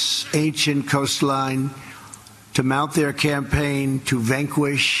chosen this ancient coastline to mount their campaign to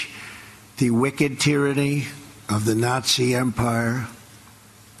vanquish the wicked tyranny of the Nazi Empire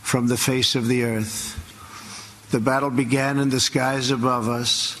from the face of the earth. The battle began in the skies above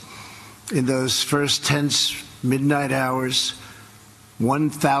us. In those first tense midnight hours,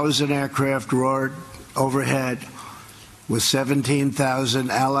 1,000 aircraft roared overhead with 17,000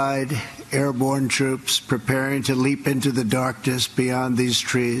 Allied airborne troops preparing to leap into the darkness beyond these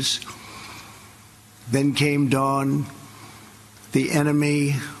trees. Then came dawn. The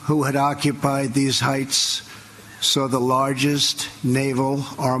enemy who had occupied these heights saw the largest naval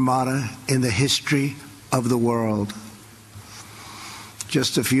armada in the history of the world.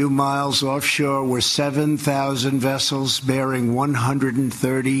 Just a few miles offshore were 7,000 vessels bearing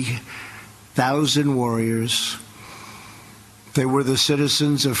 130,000 warriors. They were the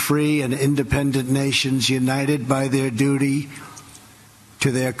citizens of free and independent nations, united by their duty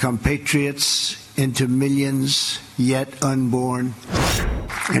to their compatriots into millions yet unborn.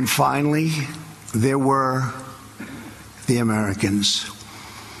 And finally, there were the Americans.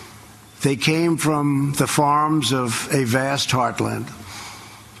 They came from the farms of a vast heartland,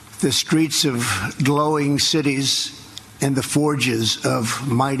 the streets of glowing cities, and the forges of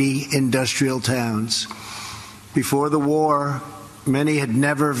mighty industrial towns. Before the war, many had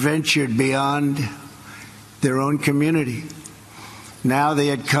never ventured beyond their own community. Now they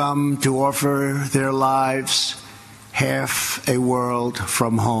had come to offer their lives half a world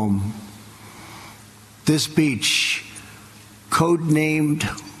from home. This beach, codenamed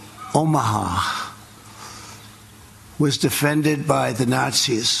Omaha, was defended by the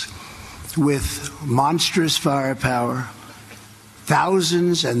Nazis with monstrous firepower,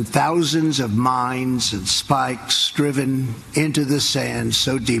 thousands and thousands of mines and spikes driven into the sand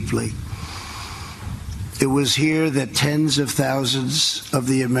so deeply. It was here that tens of thousands of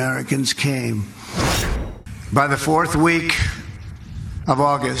the Americans came. By the fourth week of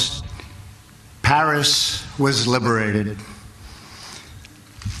August, Paris was liberated.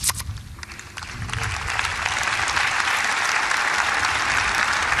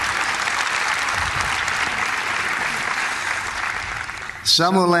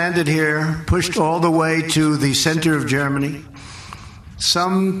 Some who landed here pushed all the way to the center of Germany.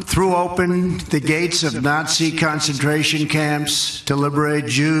 Some threw open the gates of Nazi concentration camps to liberate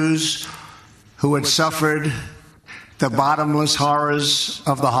Jews who had suffered the bottomless horrors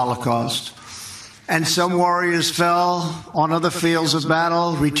of the Holocaust. And some warriors fell on other fields of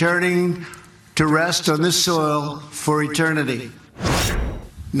battle, returning to rest on this soil for eternity.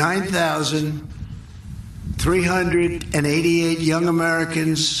 9,388 young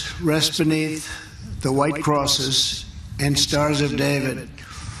Americans rest beneath the white crosses and Stars of David,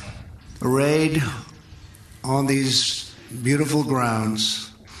 arrayed on these beautiful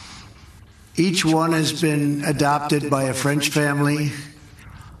grounds. Each one has been adopted by a French family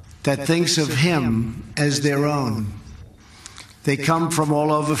that thinks of him as their own. They come from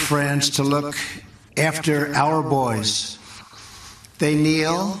all over France to look after our boys. They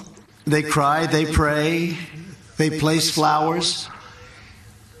kneel, they cry, they pray, they place flowers,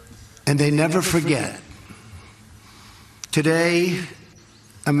 and they never forget. Today,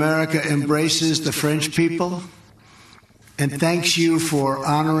 America embraces the French people and thanks you for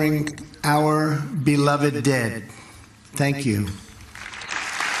honoring our beloved dead. Thank you.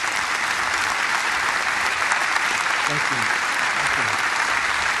 Thank you.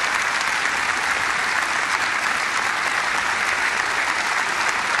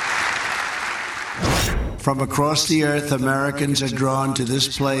 From across the earth, Americans are drawn to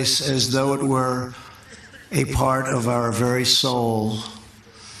this place as though it were a part of our very soul.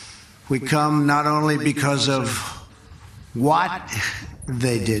 We come not only because of what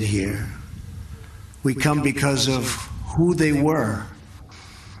they did here, we come because of who they were.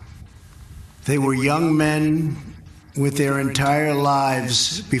 They were young men with their entire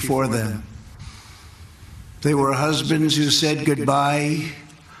lives before them. They were husbands who said goodbye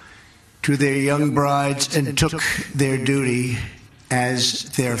to their young brides and took their duty as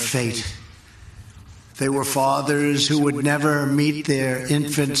their fate. They were fathers who would never meet their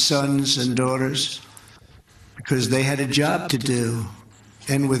infant sons and daughters because they had a job to do.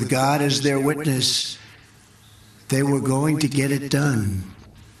 And with God as their witness, they were going to get it done.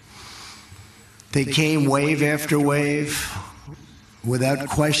 They came wave after wave, without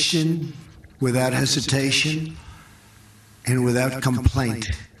question, without hesitation, and without complaint.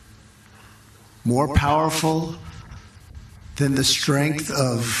 More powerful than the strength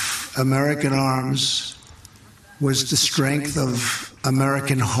of American arms was the strength of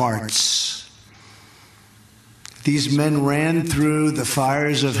American hearts. These men ran through the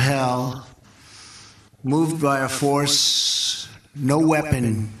fires of hell, moved by a force no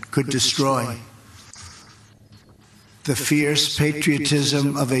weapon could destroy. The fierce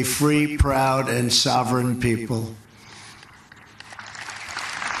patriotism of a free, proud, and sovereign people.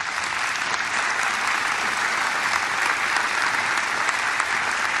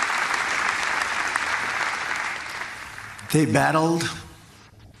 They battled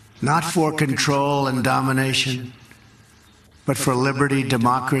not for control and domination, but for liberty,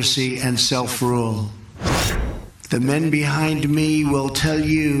 democracy, and self-rule. The men behind me will tell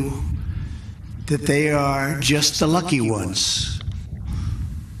you that they are just the lucky ones.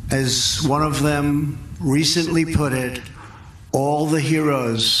 As one of them recently put it, all the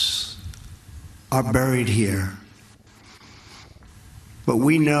heroes are buried here. But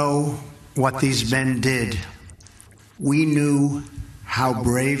we know what these men did. We knew how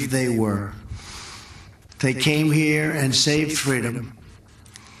brave they were. They came here and saved freedom.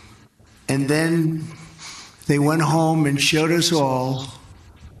 And then they went home and showed us all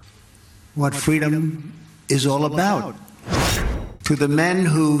what freedom is all about. To the men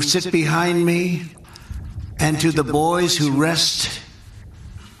who sit behind me and to the boys who rest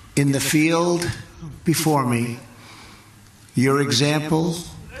in the field before me, your example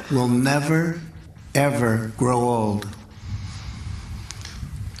will never, ever grow old.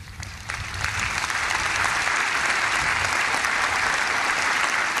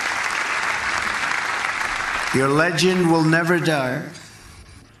 Your legend will never die.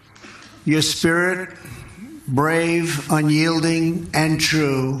 Your spirit, brave, unyielding, and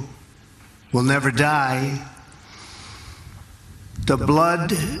true, will never die. The blood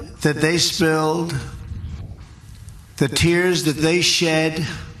that they spilled, the tears that they shed,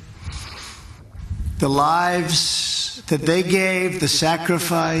 the lives that they gave, the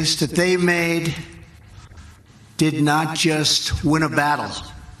sacrifice that they made, did not just win a battle.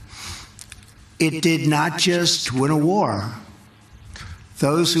 It did not just win a war.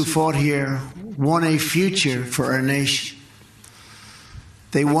 Those who fought here won a future for our nation.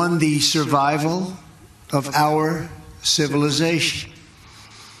 They won the survival of our civilization.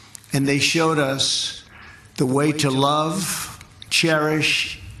 And they showed us the way to love,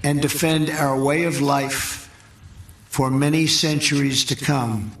 cherish, and defend our way of life for many centuries to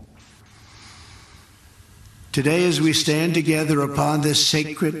come. Today, as we stand together upon this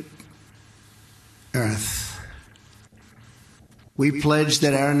sacred earth, we pledge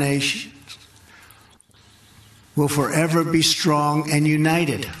that our nation will forever be strong and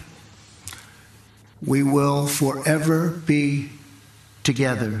united. We will forever be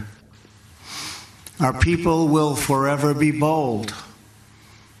together. Our people will forever be bold.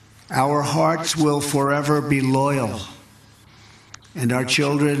 Our hearts will forever be loyal. And our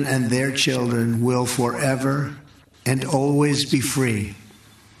children and their children will forever and always be free.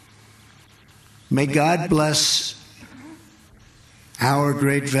 May God bless our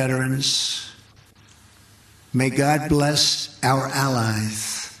great veterans. May God bless our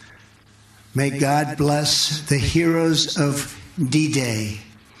allies. May God bless the heroes of D-Day.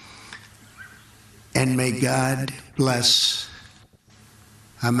 And may God bless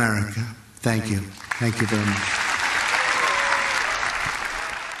America. Thank you. Thank you very much.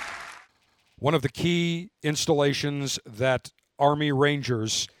 One of the key installations that Army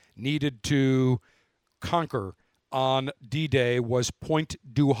Rangers needed to conquer on D-Day was Pointe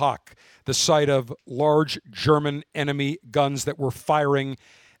du Hoc, the site of large German enemy guns that were firing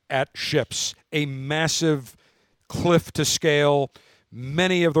at ships. A massive cliff to scale.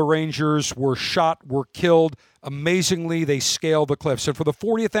 Many of the Rangers were shot, were killed. Amazingly, they scaled the cliffs. And for the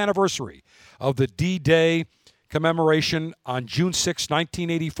 40th anniversary of the D-Day commemoration on June 6,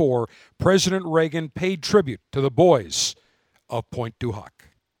 1984, President Reagan paid tribute to the boys of Pointe du Hoc.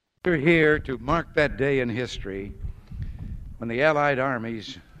 We're here to mark that day in history when the Allied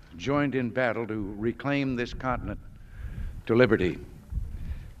armies joined in battle to reclaim this continent to liberty.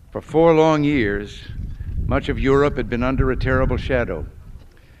 For 4 long years, much of Europe had been under a terrible shadow.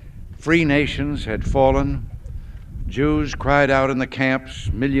 Free nations had fallen. Jews cried out in the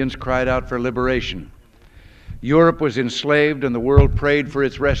camps. Millions cried out for liberation. Europe was enslaved and the world prayed for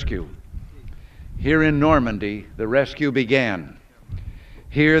its rescue. Here in Normandy, the rescue began.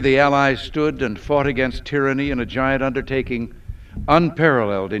 Here the Allies stood and fought against tyranny in a giant undertaking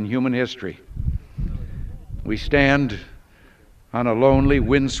unparalleled in human history. We stand on a lonely,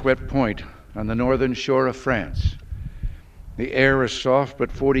 windswept point on the northern shore of France. The air is soft, but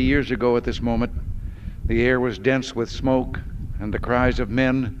 40 years ago at this moment, the air was dense with smoke and the cries of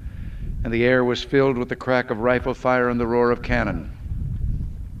men, and the air was filled with the crack of rifle fire and the roar of cannon.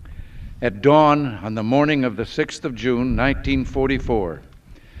 At dawn on the morning of the 6th of June, 1944,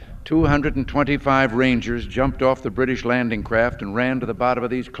 225 Rangers jumped off the British landing craft and ran to the bottom of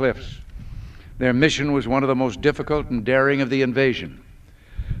these cliffs. Their mission was one of the most difficult and daring of the invasion: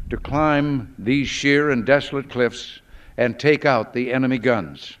 to climb these sheer and desolate cliffs and take out the enemy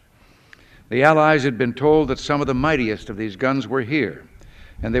guns. The Allies had been told that some of the mightiest of these guns were here,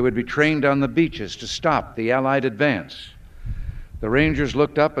 and they would be trained on the beaches to stop the Allied advance. The Rangers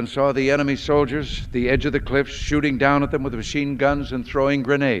looked up and saw the enemy soldiers at the edge of the cliffs shooting down at them with machine guns and throwing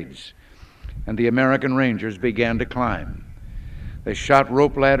grenades. And the American Rangers began to climb. They shot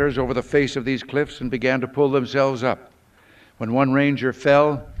rope ladders over the face of these cliffs and began to pull themselves up. When one Ranger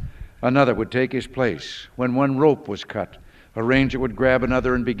fell, another would take his place. When one rope was cut, a Ranger would grab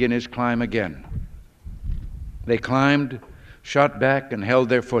another and begin his climb again. They climbed, shot back, and held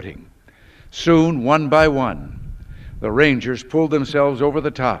their footing. Soon, one by one, the Rangers pulled themselves over the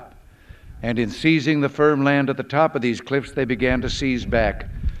top, and in seizing the firm land at the top of these cliffs, they began to seize back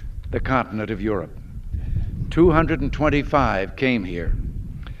the continent of Europe. 225 came here.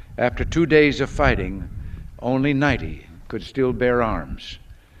 After 2 days of fighting, only 90 could still bear arms.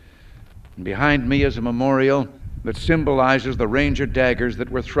 And behind me is a memorial that symbolizes the Ranger daggers that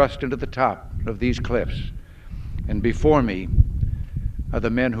were thrust into the top of these cliffs. And before me are the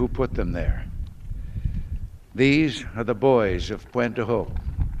men who put them there. These are the boys of Pointe du Hoc.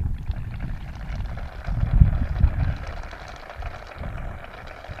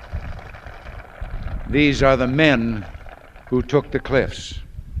 These are the men who took the cliffs.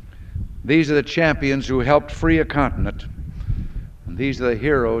 These are the champions who helped free a continent. And these are the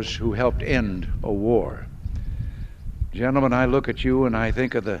heroes who helped end a war. Gentlemen, I look at you and I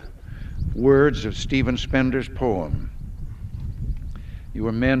think of the words of Stephen Spender's poem. You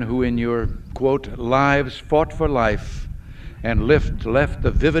were men who in your, quote, lives fought for life and left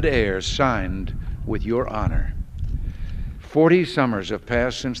the vivid air signed with your honor. 40 summers have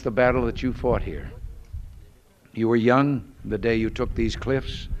passed since the battle that you fought here. You were young the day you took these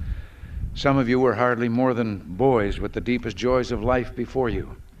cliffs. Some of you were hardly more than boys with the deepest joys of life before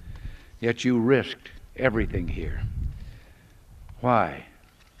you. Yet you risked everything here. Why?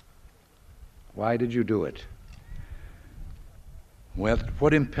 Why did you do it? Well,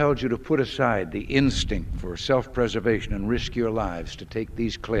 what impelled you to put aside the instinct for self-preservation and risk your lives to take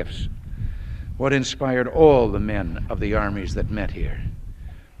these cliffs? What inspired all the men of the armies that met here?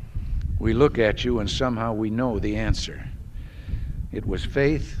 We look at you and somehow we know the answer. It was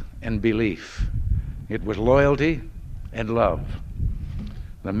faith and belief. It was loyalty and love.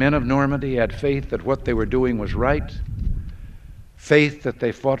 The men of Normandy had faith that what they were doing was right, faith that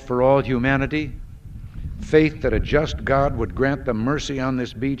they fought for all humanity, faith that a just God would grant them mercy on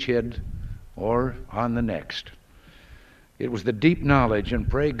this beachhead or on the next. It was the deep knowledge, and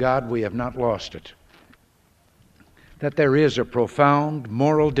pray God we have not lost it, that there is a profound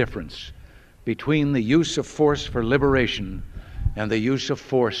moral difference between the use of force for liberation and the use of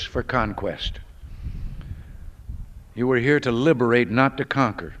force for conquest. You were here to liberate, not to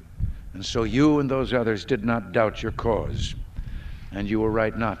conquer, and so you and those others did not doubt your cause, and you were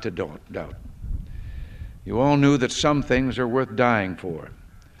right not to doubt. You all knew that some things are worth dying for.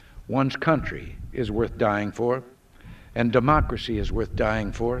 One's country is worth dying for, and democracy is worth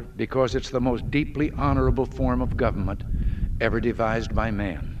dying for because it's the most deeply honorable form of government ever devised by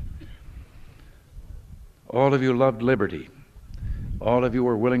man. All of you loved liberty. All of you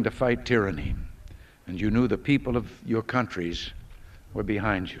were willing to fight tyranny, and you knew the people of your countries were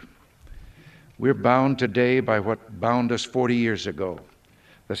behind you. We're bound today by what bound us 40 years ago,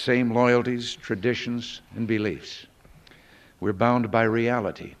 the same loyalties, traditions, and beliefs. We're bound by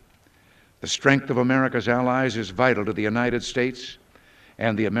reality. The strength of America's allies is vital to the United States,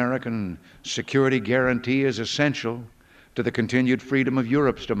 and the American security guarantee is essential to the continued freedom of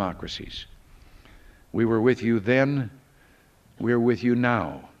Europe's democracies. We were with you then, we're with you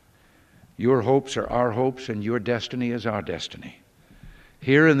now. Your hopes are our hopes, and your destiny is our destiny.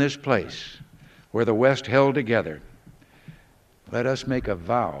 Here in this place, where the West held together, let us make a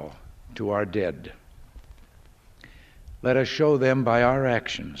vow to our dead. Let us show them by our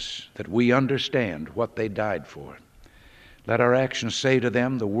actions that we understand what they died for. Let our actions say to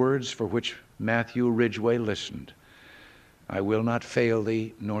them the words for which Matthew Ridgway listened. I will not fail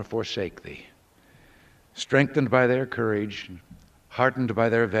thee nor forsake thee. Strengthened by their courage, heartened by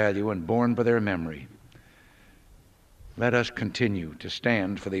their value, and borne by their memory, let us continue to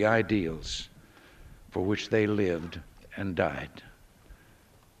stand for the ideals for which they lived and died.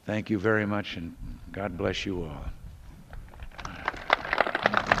 Thank you very much, and God bless you all.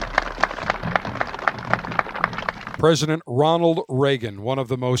 President Ronald Reagan, one of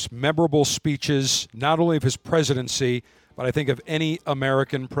the most memorable speeches, not only of his presidency, but I think of any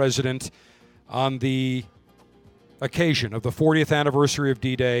American president, on the occasion of the 40th anniversary of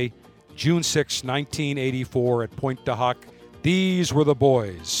D-Day, June 6, 1984, at Pointe du Hoc. These were the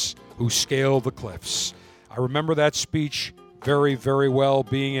boys who scaled the cliffs. I remember that speech very, very well,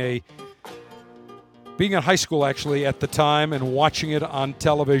 being in high school actually at the time and watching it on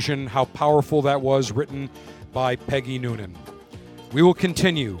television, how powerful that was, written by Peggy Noonan. we will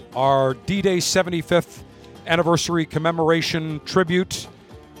continue our D-Day 75th anniversary commemoration tribute.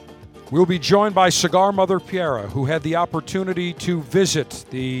 We'll be joined by Cigar Mother Piera, who had the opportunity to visit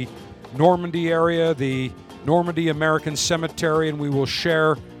the Normandy area, the Normandy American Cemetery, and we will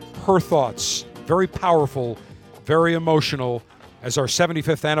share her thoughts. Very powerful, very emotional, as our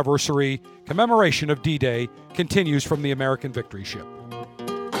 75th anniversary commemoration of D-Day continues from the American Victory Ship.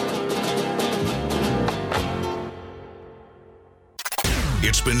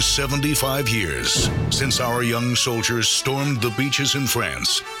 It's been 75 years since our young soldiers stormed the beaches in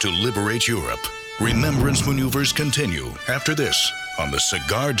France to liberate Europe. Remembrance maneuvers continue after this on the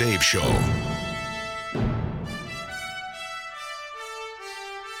Cigar Dave Show.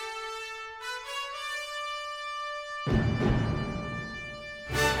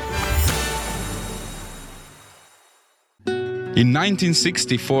 In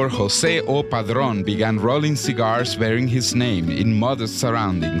 1964, Jose O. Padron began rolling cigars bearing his name in modest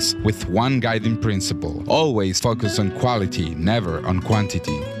surroundings with one guiding principle: always focus on quality, never on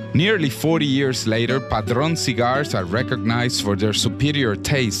quantity. Nearly 40 years later, Padron cigars are recognized for their superior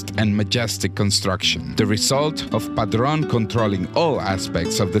taste and majestic construction, the result of Padron controlling all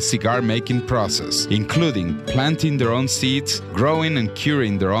aspects of the cigar-making process, including planting their own seeds, growing and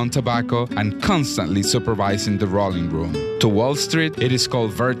curing their own tobacco, and constantly supervising the rolling room. To Wall Street, it is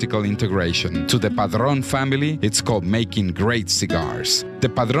called vertical integration. To the Padron family, it's called making great cigars. The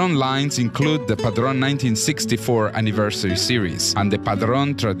Padron lines include the Padron 1964 Anniversary Series and the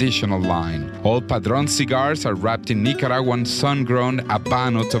Padron Traditional line. All Padron cigars are wrapped in Nicaraguan sun-grown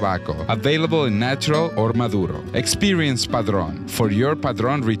Habano tobacco, available in natural or Maduro. Experience Padron. For your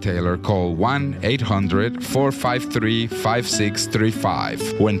Padron retailer, call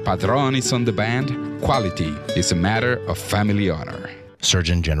 1-800-453-5635. When Padron is on the band, quality is a matter of family honor.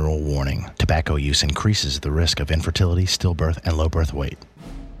 Surgeon General warning: tobacco use increases the risk of infertility, stillbirth, and low birth weight.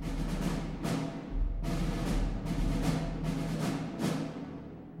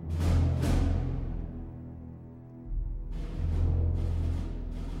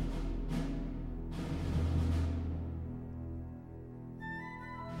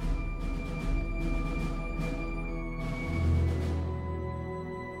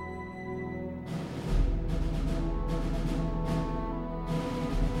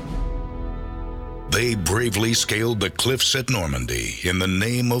 They bravely scaled the cliffs at Normandy in the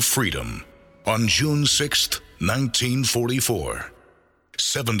name of freedom on June 6, 1944.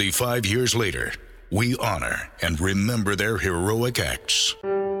 75 years later, we honor and remember their heroic acts.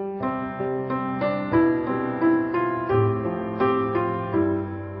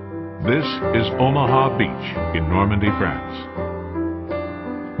 This is Omaha Beach in Normandy, France.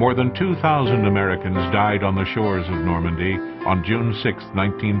 More than 2,000 Americans died on the shores of Normandy on June 6,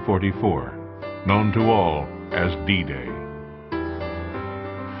 1944. Known to all as D-Day.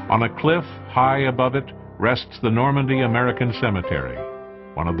 On a cliff high above it rests the Normandy American Cemetery,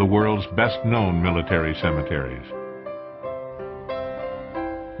 one of the world's best-known military cemeteries.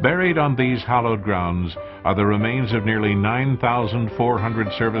 Buried on these hallowed grounds are the remains of nearly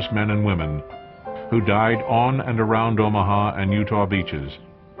 9,400 servicemen and women who died on and around Omaha and Utah beaches,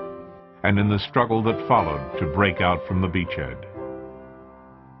 and in the struggle that followed to break out from the beachhead.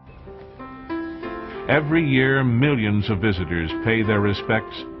 Every year, millions of visitors pay their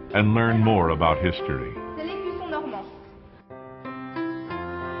respects and learn more about history.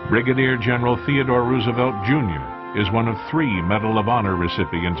 Brigadier General Theodore Roosevelt, Jr. is one of 3 Medal of Honor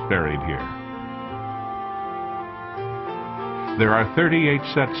recipients buried here. There are 38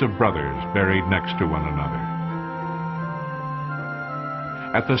 sets of brothers buried next to one another.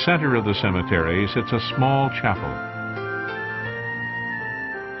 At the center of the cemetery sits a small chapel.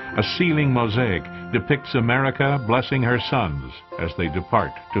 A ceiling mosaic depicts America blessing her sons as they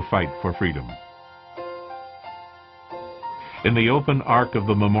depart to fight for freedom. In the open arc of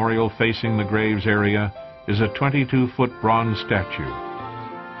the memorial facing the graves area is a 22-foot bronze statue,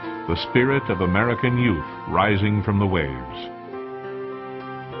 the spirit of American youth rising from the waves.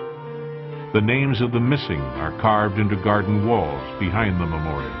 The names of the missing are carved into garden walls behind the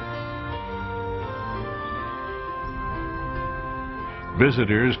memorial.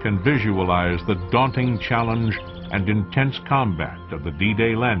 Visitors can visualize the daunting challenge and intense combat of the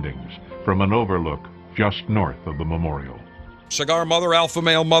D-Day landings from an overlook just north of the memorial. Cigar Mother, Alpha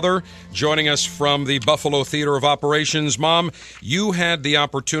Male Mother, joining us from the Buffalo Theater of Operations. Mom, you had the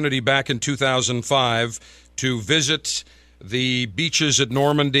opportunity back in 2005 to visit the beaches at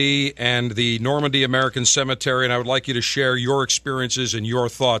Normandy and the Normandy American Cemetery, and I would like you to share your experiences and your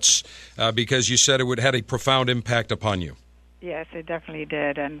thoughts because you said it had a profound impact upon you. Yes, it definitely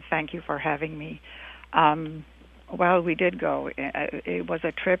did, and thank you for having me. Well, we did go. It was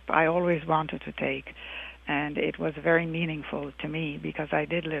a trip I always wanted to take, and it was very meaningful to me because I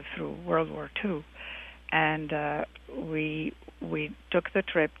did live through World War II. And we took the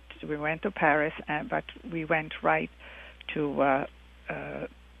trip. We went to Paris, but we went right to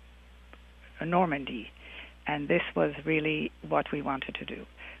Normandy. And this was really what we wanted to do.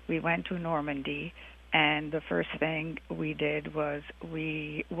 We went to Normandy, and the first thing we did was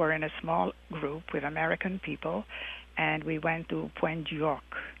we were in a small group with American people, and we went to Pointe du Hoc.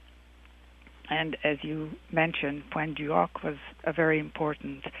 And as you mentioned, Pointe du Hoc was a very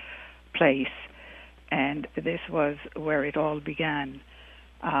important place, and this was where it all began.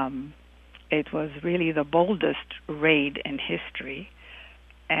 It was really the boldest raid in history,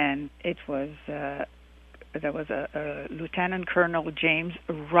 and it was there was a Lieutenant Colonel James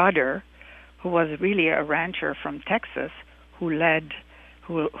Rudder, who was really a rancher from Texas, who led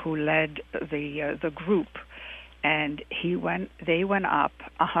the group, and they went up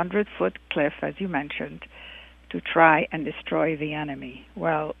 100-foot cliff, as you mentioned, to try and destroy the enemy.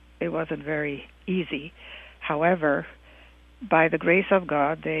 Well, it wasn't very easy. However, by the grace of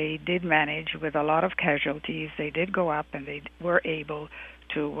God, they did manage with a lot of casualties. They did go up, and they were able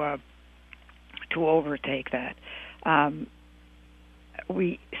to overtake that.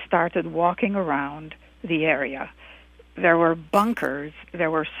 We started walking around the area. There were bunkers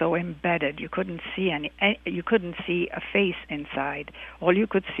that were so embedded you couldn't see you couldn't see a face inside. All you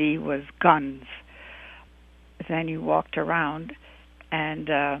could see was guns. Then you walked around, and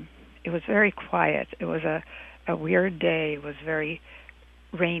it was very quiet. It was a weird day. It was very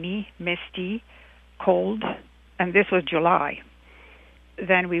rainy, misty, cold, and this was July.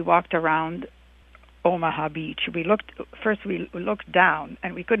 Then we walked around Omaha Beach. We looked down,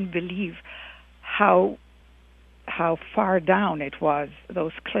 and we couldn't believe how far down it was.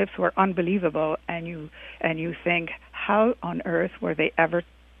 Those cliffs were unbelievable, and you think, how on earth were they ever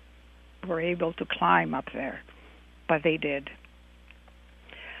able to climb up there? But they did.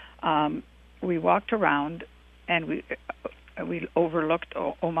 We walked around, and we overlooked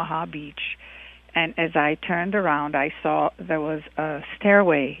Omaha Beach, and as I turned around, I saw there was a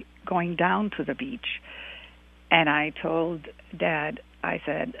stairway going down to the beach, and I told Dad, I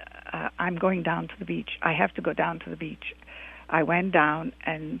said, I'm going down to the beach. I have to go down to the beach. I went down,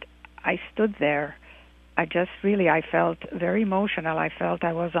 and I stood there. I felt very emotional. I felt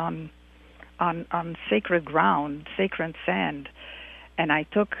I was on sacred ground, sacred sand, and I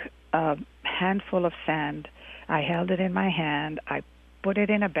took a handful of sand. I held it in my hand. I put it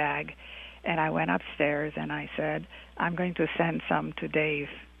in a bag, and I went upstairs, and I said, I'm going to send some to Dave,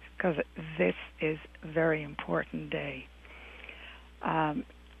 because this is a very important day.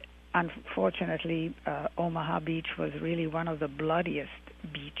 Unfortunately, Omaha Beach was really one of the bloodiest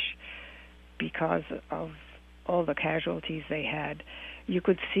beach because of all the casualties they had. You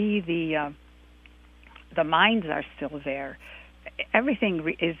could see the mines are still there.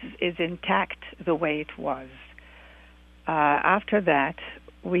 Everything is intact the way it was. After that,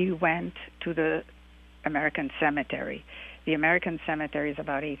 we went to the American Cemetery. The American Cemetery is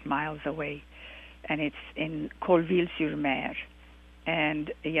about 8 miles away, and it's in Colville-sur-Mer.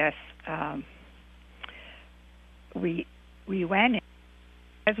 And yes, we went in.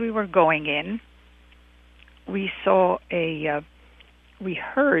 As we were going in, we saw I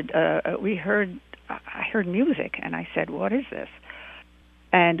heard music, and I said, "What is this?"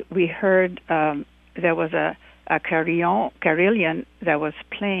 And we heard there was a carillon that was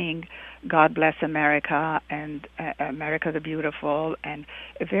playing God Bless America and America the Beautiful, and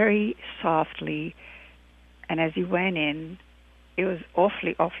very softly. And as you went in, it was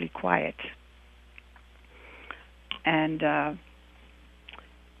awfully, awfully quiet. And the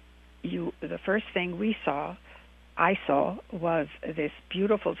first thing I saw was this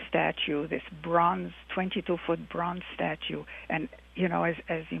beautiful statue, this 22-foot bronze statue. And,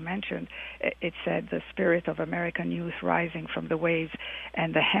 as you mentioned, it said the spirit of American youth rising from the waves,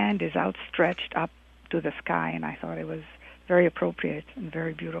 and the hand is outstretched up to the sky, and I thought it was very appropriate and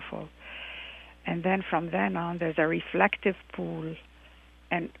very beautiful. And then from then on, there's a reflective pool,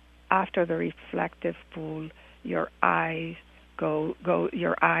 and after the reflective pool, your eyes go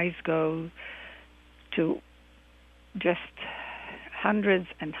to just hundreds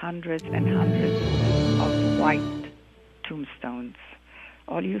and hundreds and hundreds of white tombstones.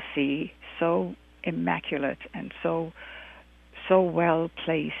 All you see, so immaculate and so well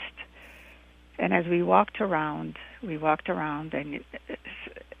placed. And as we walked around, and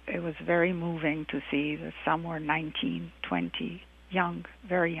it was very moving to see that some were 19, 20, young,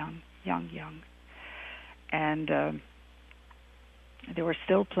 very young. And they were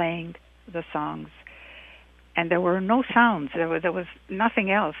still playing the songs. and there were no sounds. There was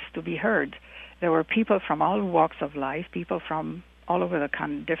nothing else to be heard. There were people from all walks of life, people from all over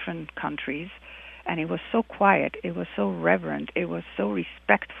the different countries, and it was so quiet, it was so reverent, it was so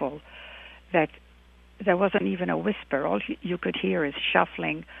respectful that there wasn't even a whisper. All you could hear is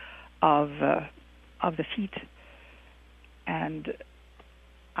shuffling of the feet. And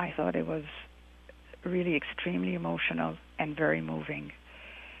I thought it was really extremely emotional and very moving.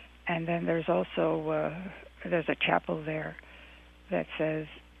 And then there's also there's a chapel there that says,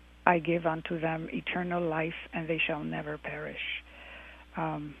 I give unto them eternal life, and they shall never perish.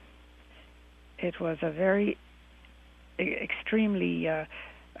 It was a very extremely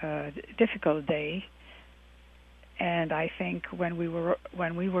difficult day, and I think when we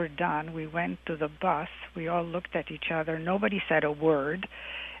were done, we went to the bus. We all looked at each other. Nobody said a word,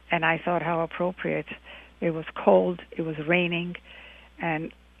 and I thought how appropriate. It was cold. It was raining,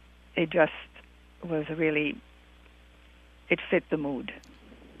 and it just was really. It fit the mood.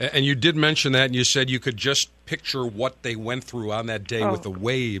 And you did mention that, and you said you could just picture what they went through on that day with the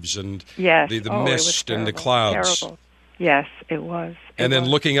waves and the mist and the clouds. Terrible. Yes, it was. And then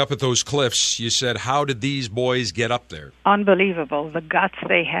looking up at those cliffs, you said, how did these boys get up there? Unbelievable. The guts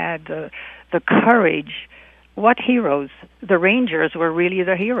they had, the courage. What heroes. The Rangers were really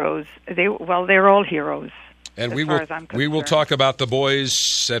the heroes. They're all heroes. And we will talk about the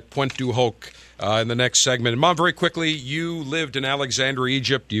boys at Pointe du Hoc in the next segment. Mom, very quickly, you lived in Alexandria,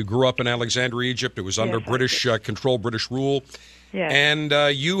 Egypt. You grew up in Alexandria, Egypt. It was under British control, British rule. Yes. And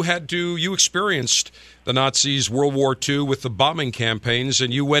you experienced the Nazis' World War II with the bombing campaigns,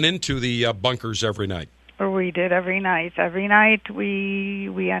 and you went into the bunkers every night. We did every night. Every night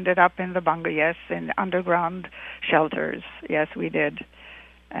we ended up in the bunker, yes, in underground shelters. Yes, we did.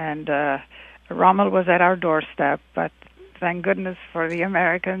 And Rommel was at our doorstep, but thank goodness for the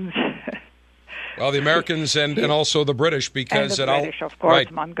Americans. Well, the Americans and also the British, because and the British, of course, right.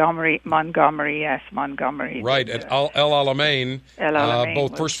 Montgomery, yes, Montgomery. Right, at El Alamein,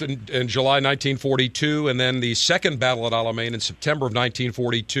 both first in July 1942, and then the second battle at Alamein in September of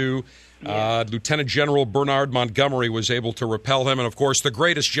 1942. Yeah. Lieutenant General Bernard Montgomery was able to repel him, and of course the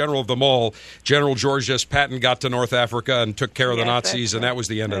greatest general of them all, General George S. Patton, got to North Africa and took care of the Nazis, and that was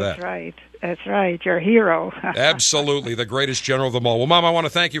the end of that. That's right, your hero. Absolutely, the greatest general of them all. Well, Mom, I want to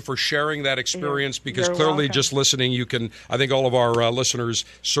thank you for sharing that experience, because clearly welcome. Just listening, I think all of our listeners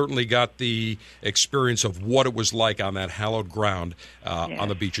certainly got the experience of what it was like on that hallowed ground on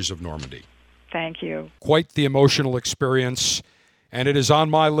the beaches of Normandy. Thank you. Quite the emotional experience. And it is on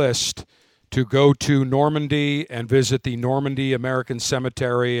my list to go to Normandy and visit the Normandy American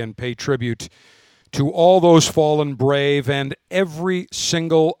Cemetery and pay tribute to all those fallen brave and every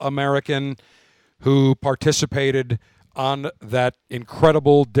single American who participated on that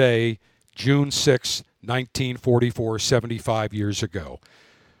incredible day, June 6, 1944, 75 years ago.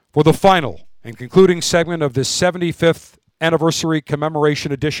 For the final and concluding segment of this 75th anniversary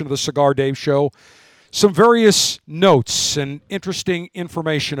commemoration edition of the Cigar Dave Show, some various notes and interesting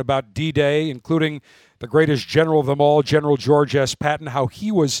information about D-Day, including the greatest general of them all, General George S. Patton, how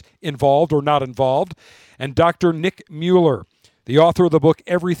he was involved or not involved, and Dr. Nick Mueller, the author of the book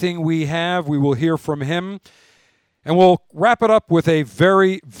Everything We Have. We will hear from him. And we'll wrap it up with a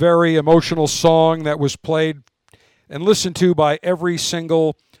very, very emotional song that was played and listened to by every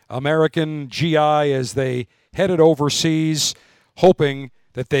single American GI as they headed overseas, hoping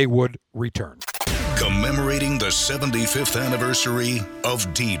that they would return. Commemorating the 75th anniversary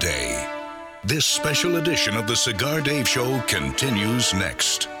of D-Day. This special edition of the Cigar Dave Show continues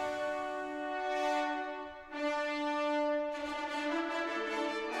next.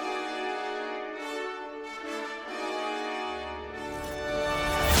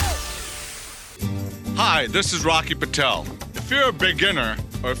 Hi, this is Rocky Patel. If you're a beginner,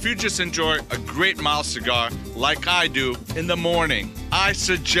 or if you just enjoy a great mild cigar like I do in the morning, I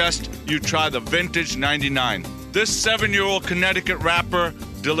suggest you try the Vintage 99. This 7-year-old Connecticut wrapper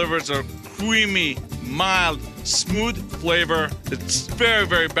delivers a creamy, mild, smooth flavor. It's very,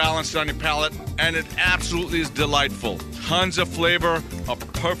 very balanced on your palate, and it absolutely is delightful. Tons of flavor, a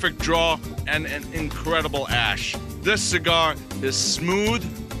perfect draw, and an incredible ash. This cigar is smooth.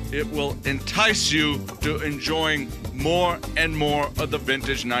 It will entice you to enjoying more and more of the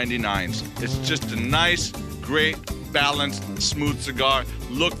Vintage 99s. It's just a nice, great, balanced, smooth cigar.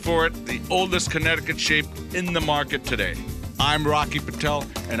 Look for it, the oldest Connecticut shape in the market today. I'm Rocky Patel,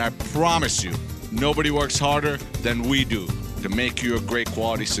 and I promise you, nobody works harder than we do to make you a great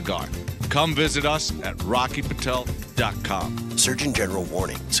quality cigar. Come visit us at rockypatel.com. Surgeon General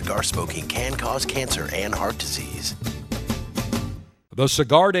warning, cigar smoking can cause cancer and heart disease. The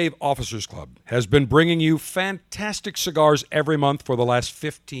Cigar Dave Officers Club has been bringing you fantastic cigars every month for the last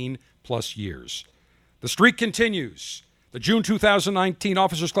 15 plus years. The streak continues. The June 2019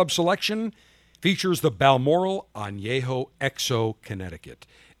 Officers Club selection features the Balmoral Añejo XO Connecticut,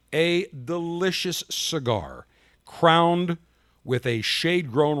 a delicious cigar crowned with a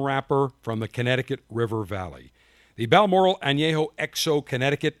shade-grown wrapper from the Connecticut River Valley. The Balmoral Añejo XO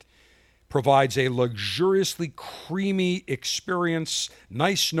Connecticut provides a luxuriously creamy experience,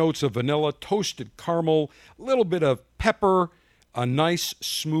 nice notes of vanilla, toasted caramel, a little bit of pepper, a nice,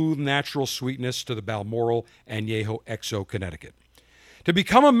 smooth, natural sweetness to the Balmoral Añejo XO Connecticut. To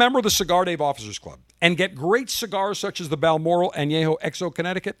become a member of the Cigar Dave Officers Club and get great cigars such as the Balmoral Añejo XO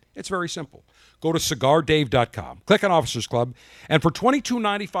Connecticut, it's very simple. Go to CigarDave.com, click on Officers Club, and for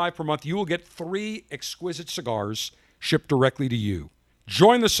 $22.95 per month, you will get 3 exquisite cigars shipped directly to you.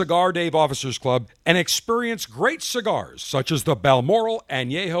 Join the Cigar Dave Officers Club and experience great cigars such as the Balmoral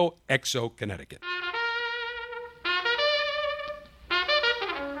Añejo XO Connecticut.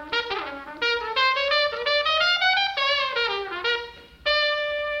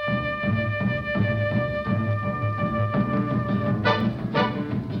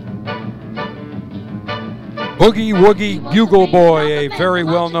 Boogie Woogie Bugle Boy, a very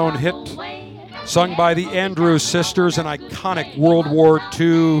well-known hit sung by the Andrews Sisters, an iconic World War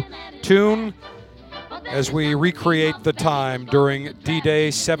II tune as we recreate the time during D-Day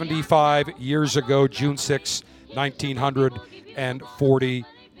 75 years ago, June 6,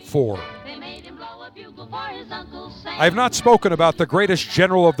 1944. I have not spoken about the greatest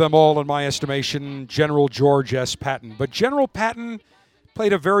general of them all, in my estimation, General George S. Patton, but General Patton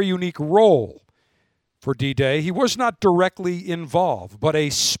played a very unique role for D-Day. He was not directly involved, but a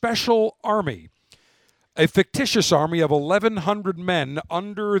special army, a fictitious army of 1,100 men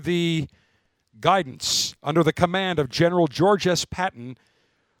under the guidance, under the command of General George S. Patton,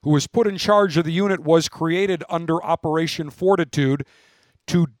 who was put in charge of the unit, was created under Operation Fortitude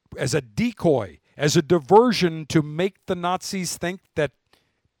as a decoy, as a diversion to make the Nazis think that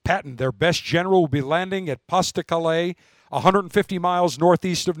Patton, their best general, will be landing at Pas-de-Calais, 150 miles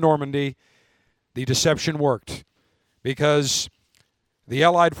northeast of Normandy. The deception worked because the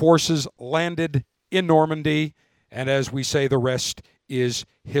Allied forces landed in Normandy, and as we say, the rest is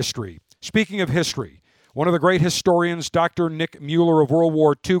history. Speaking of history, one of the great historians, Dr. Nick Mueller of World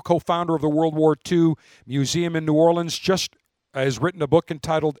War II, co-founder of the World War II Museum in New Orleans, just has written a book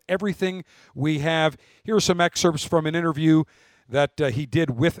entitled Everything We Have. Here are some excerpts from an interview that he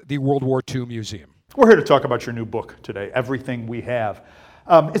did with the World War II Museum. We're here to talk about your new book today, Everything We Have.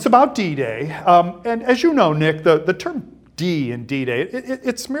 It's about D-Day, and as you know, Nick, the term D in D-Day,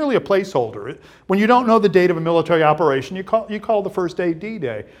 it's merely a placeholder. When you don't know the date of a military operation, you call the first day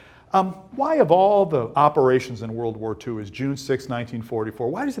D-Day. Why of all the operations in World War II is June 6, 1944,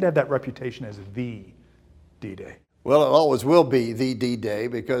 why does it have that reputation as the D-Day? Well, it always will be the D-Day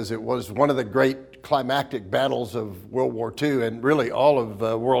because it was one of the great climactic battles of World War II and really all of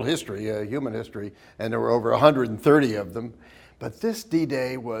world history, human history, and there were over 130 of them. But this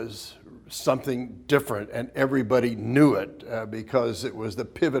D-Day was something different, and everybody knew it because it was the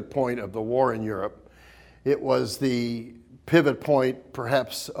pivot point of the war in Europe. It was the pivot point,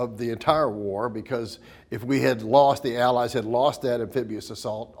 perhaps, of the entire war, because if we had lost, the Allies had lost that amphibious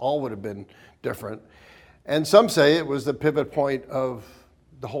assault, all would have been different. And some say it was the pivot point of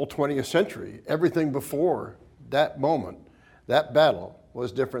the whole 20th century. Everything before that moment, that battle,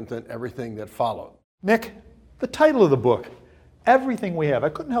 was different than everything that followed. Nick, the title of the book, Everything We Have. I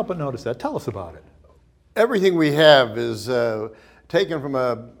couldn't help but notice that. Tell us about it. Everything We Have is taken from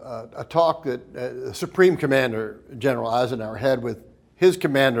a talk that the Supreme Commander, General Eisenhower, had with his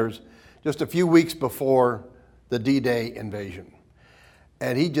commanders just a few weeks before the D-Day invasion.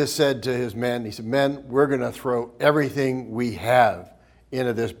 And he just said to his men, he said, "Men, we're going to throw everything we have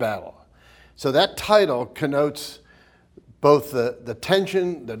into this battle." So that title connotes both the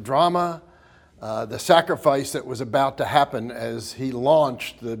tension, the drama, the sacrifice that was about to happen as he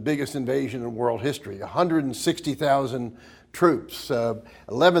launched the biggest invasion in world history. 160,000 troops,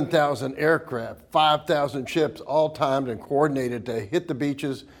 11,000 aircraft, 5,000 ships, all timed and coordinated to hit the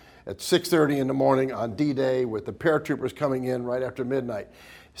beaches at 6:30 in the morning on D-Day with the paratroopers coming in right after midnight.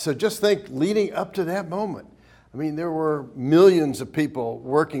 So just think, leading up to that moment, I mean, there were millions of people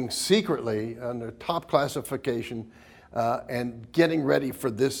working secretly under top classification and getting ready for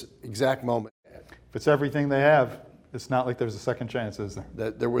this exact moment. If it's everything they have, it's not like there's a second chance, is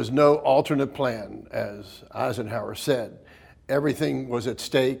there? There was no alternate plan, as Eisenhower said. Everything was at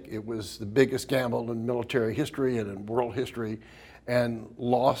stake. It was the biggest gamble in military history and in world history, and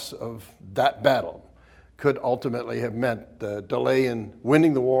loss of that battle could ultimately have meant the delay in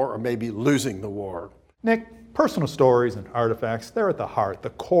winning the war or maybe losing the war. Nick, personal stories and artifacts, they're at the heart, the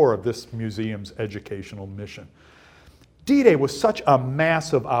core of this museum's educational mission. D-Day was such a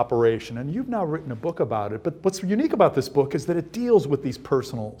massive operation, and you've now written a book about it, but what's unique about this book is that it deals with these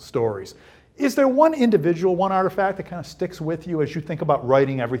personal stories. Is there one individual, one artifact that kind of sticks with you as you think about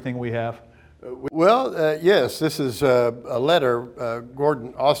writing everything we have? Well, yes, this is a letter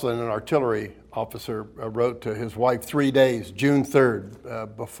Gordon Oslin, an artillery officer, wrote to his wife 3 days, June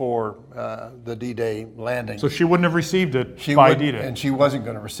 3rd, before the D-Day landing. So she wouldn't have received it by D-Day. And she wasn't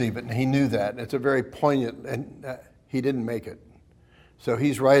going to receive it, and he knew that. It's a very poignant, and he didn't make it. So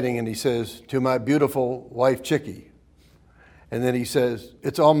he's writing and he says, "To my beautiful wife, Chickie." And then he says,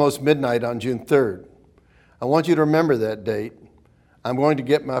 "It's almost midnight on June 3rd. I want you to remember that date. I'm going to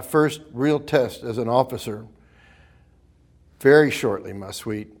get my first real test as an officer very shortly, my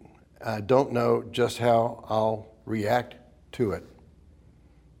sweet. I don't know just how I'll react to it.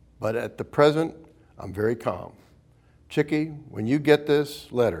 But at the present, I'm very calm. Chickie, when you get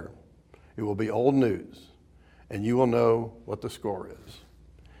this letter, it will be old news, and you will know what the score is.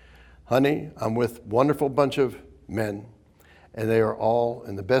 Honey, I'm with a wonderful bunch of men, and they are all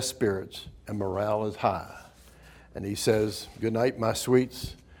in the best spirits, and morale is high." And he says, "Good night, my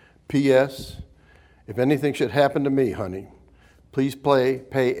sweets. P.S. If anything should happen to me, honey, please pay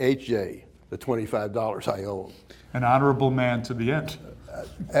H.J. the $25 I owe him." An honorable man to the end.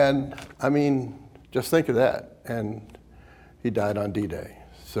 And I mean, just think of that. And he died on D-Day.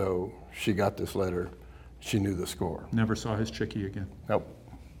 So she got this letter. She knew the score. Never saw his Chickie again. Nope.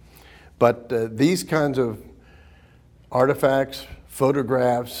 But these kinds of artifacts,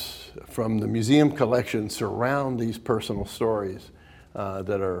 photographs from the museum collection surround these personal stories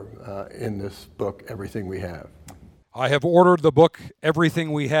that are in this book, Everything We Have. I have ordered the book,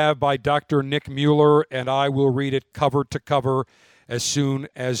 Everything We Have, by Dr. Nick Mueller, and I will read it cover to cover as soon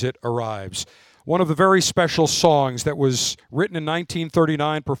as it arrives. One of the very special songs that was written in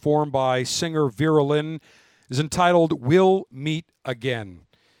 1939, performed by singer Vera Lynn, is entitled "We'll Meet Again."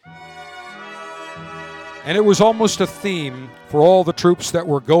 And it was almost a theme for all the troops that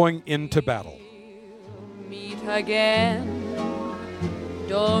were going into battle. Meet again,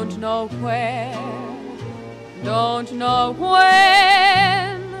 don't know where, don't know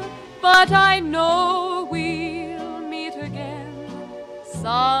when, but I know we'll meet again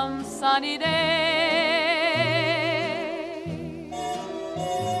some sunny day.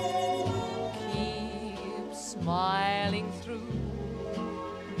 Keep smiling through,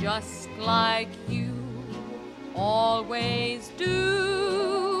 just like you always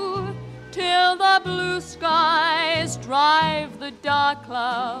do, till the blue skies drive the dark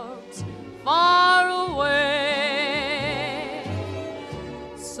clouds far away.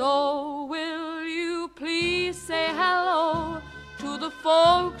 So will you please say hello to the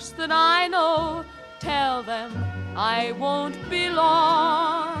folks that I know? Tell them I won't be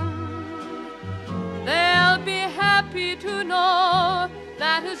long. They'll be happy to know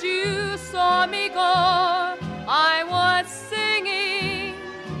that as you saw me go, I was singing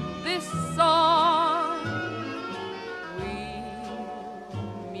this song.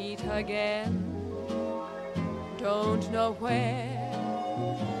 We'll meet again, don't know where,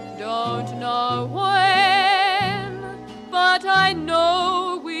 don't know when, but I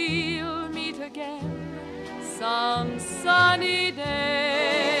know we'll meet again some sunny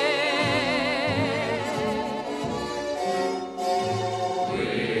day.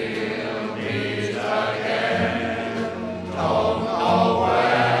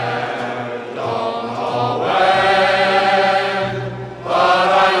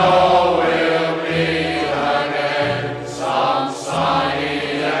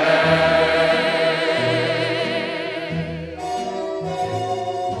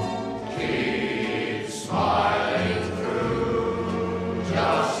 Keep smiling through.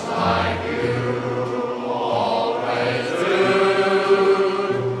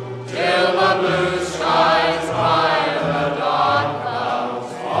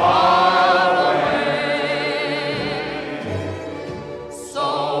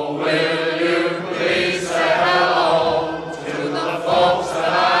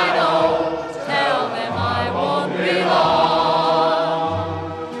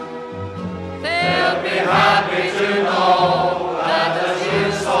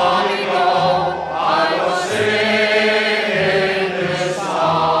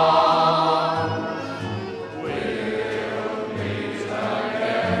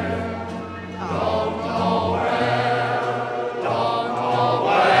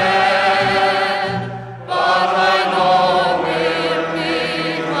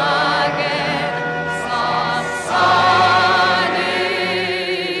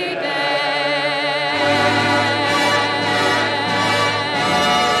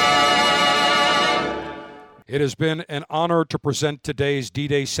 It has been an honor to present today's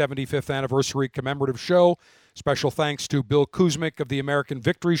D-Day 75th Anniversary Commemorative Show. Special thanks to Bill Kuzmic of the American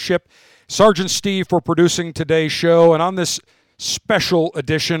Victory Ship, Sergeant Steve for producing today's show, and on this special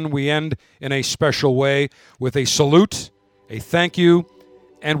edition, we end in a special way with a salute, a thank you,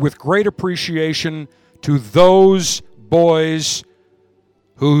 and with great appreciation to those boys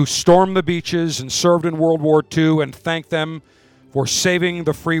who stormed the beaches and served in World War II, and thank them for saving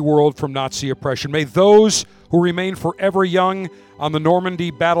the free world from Nazi oppression. May those who remain forever young on the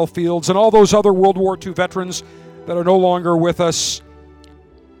Normandy battlefields and all those other World War II veterans that are no longer with us,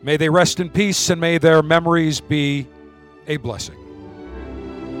 may they rest in peace and may their memories be a blessing.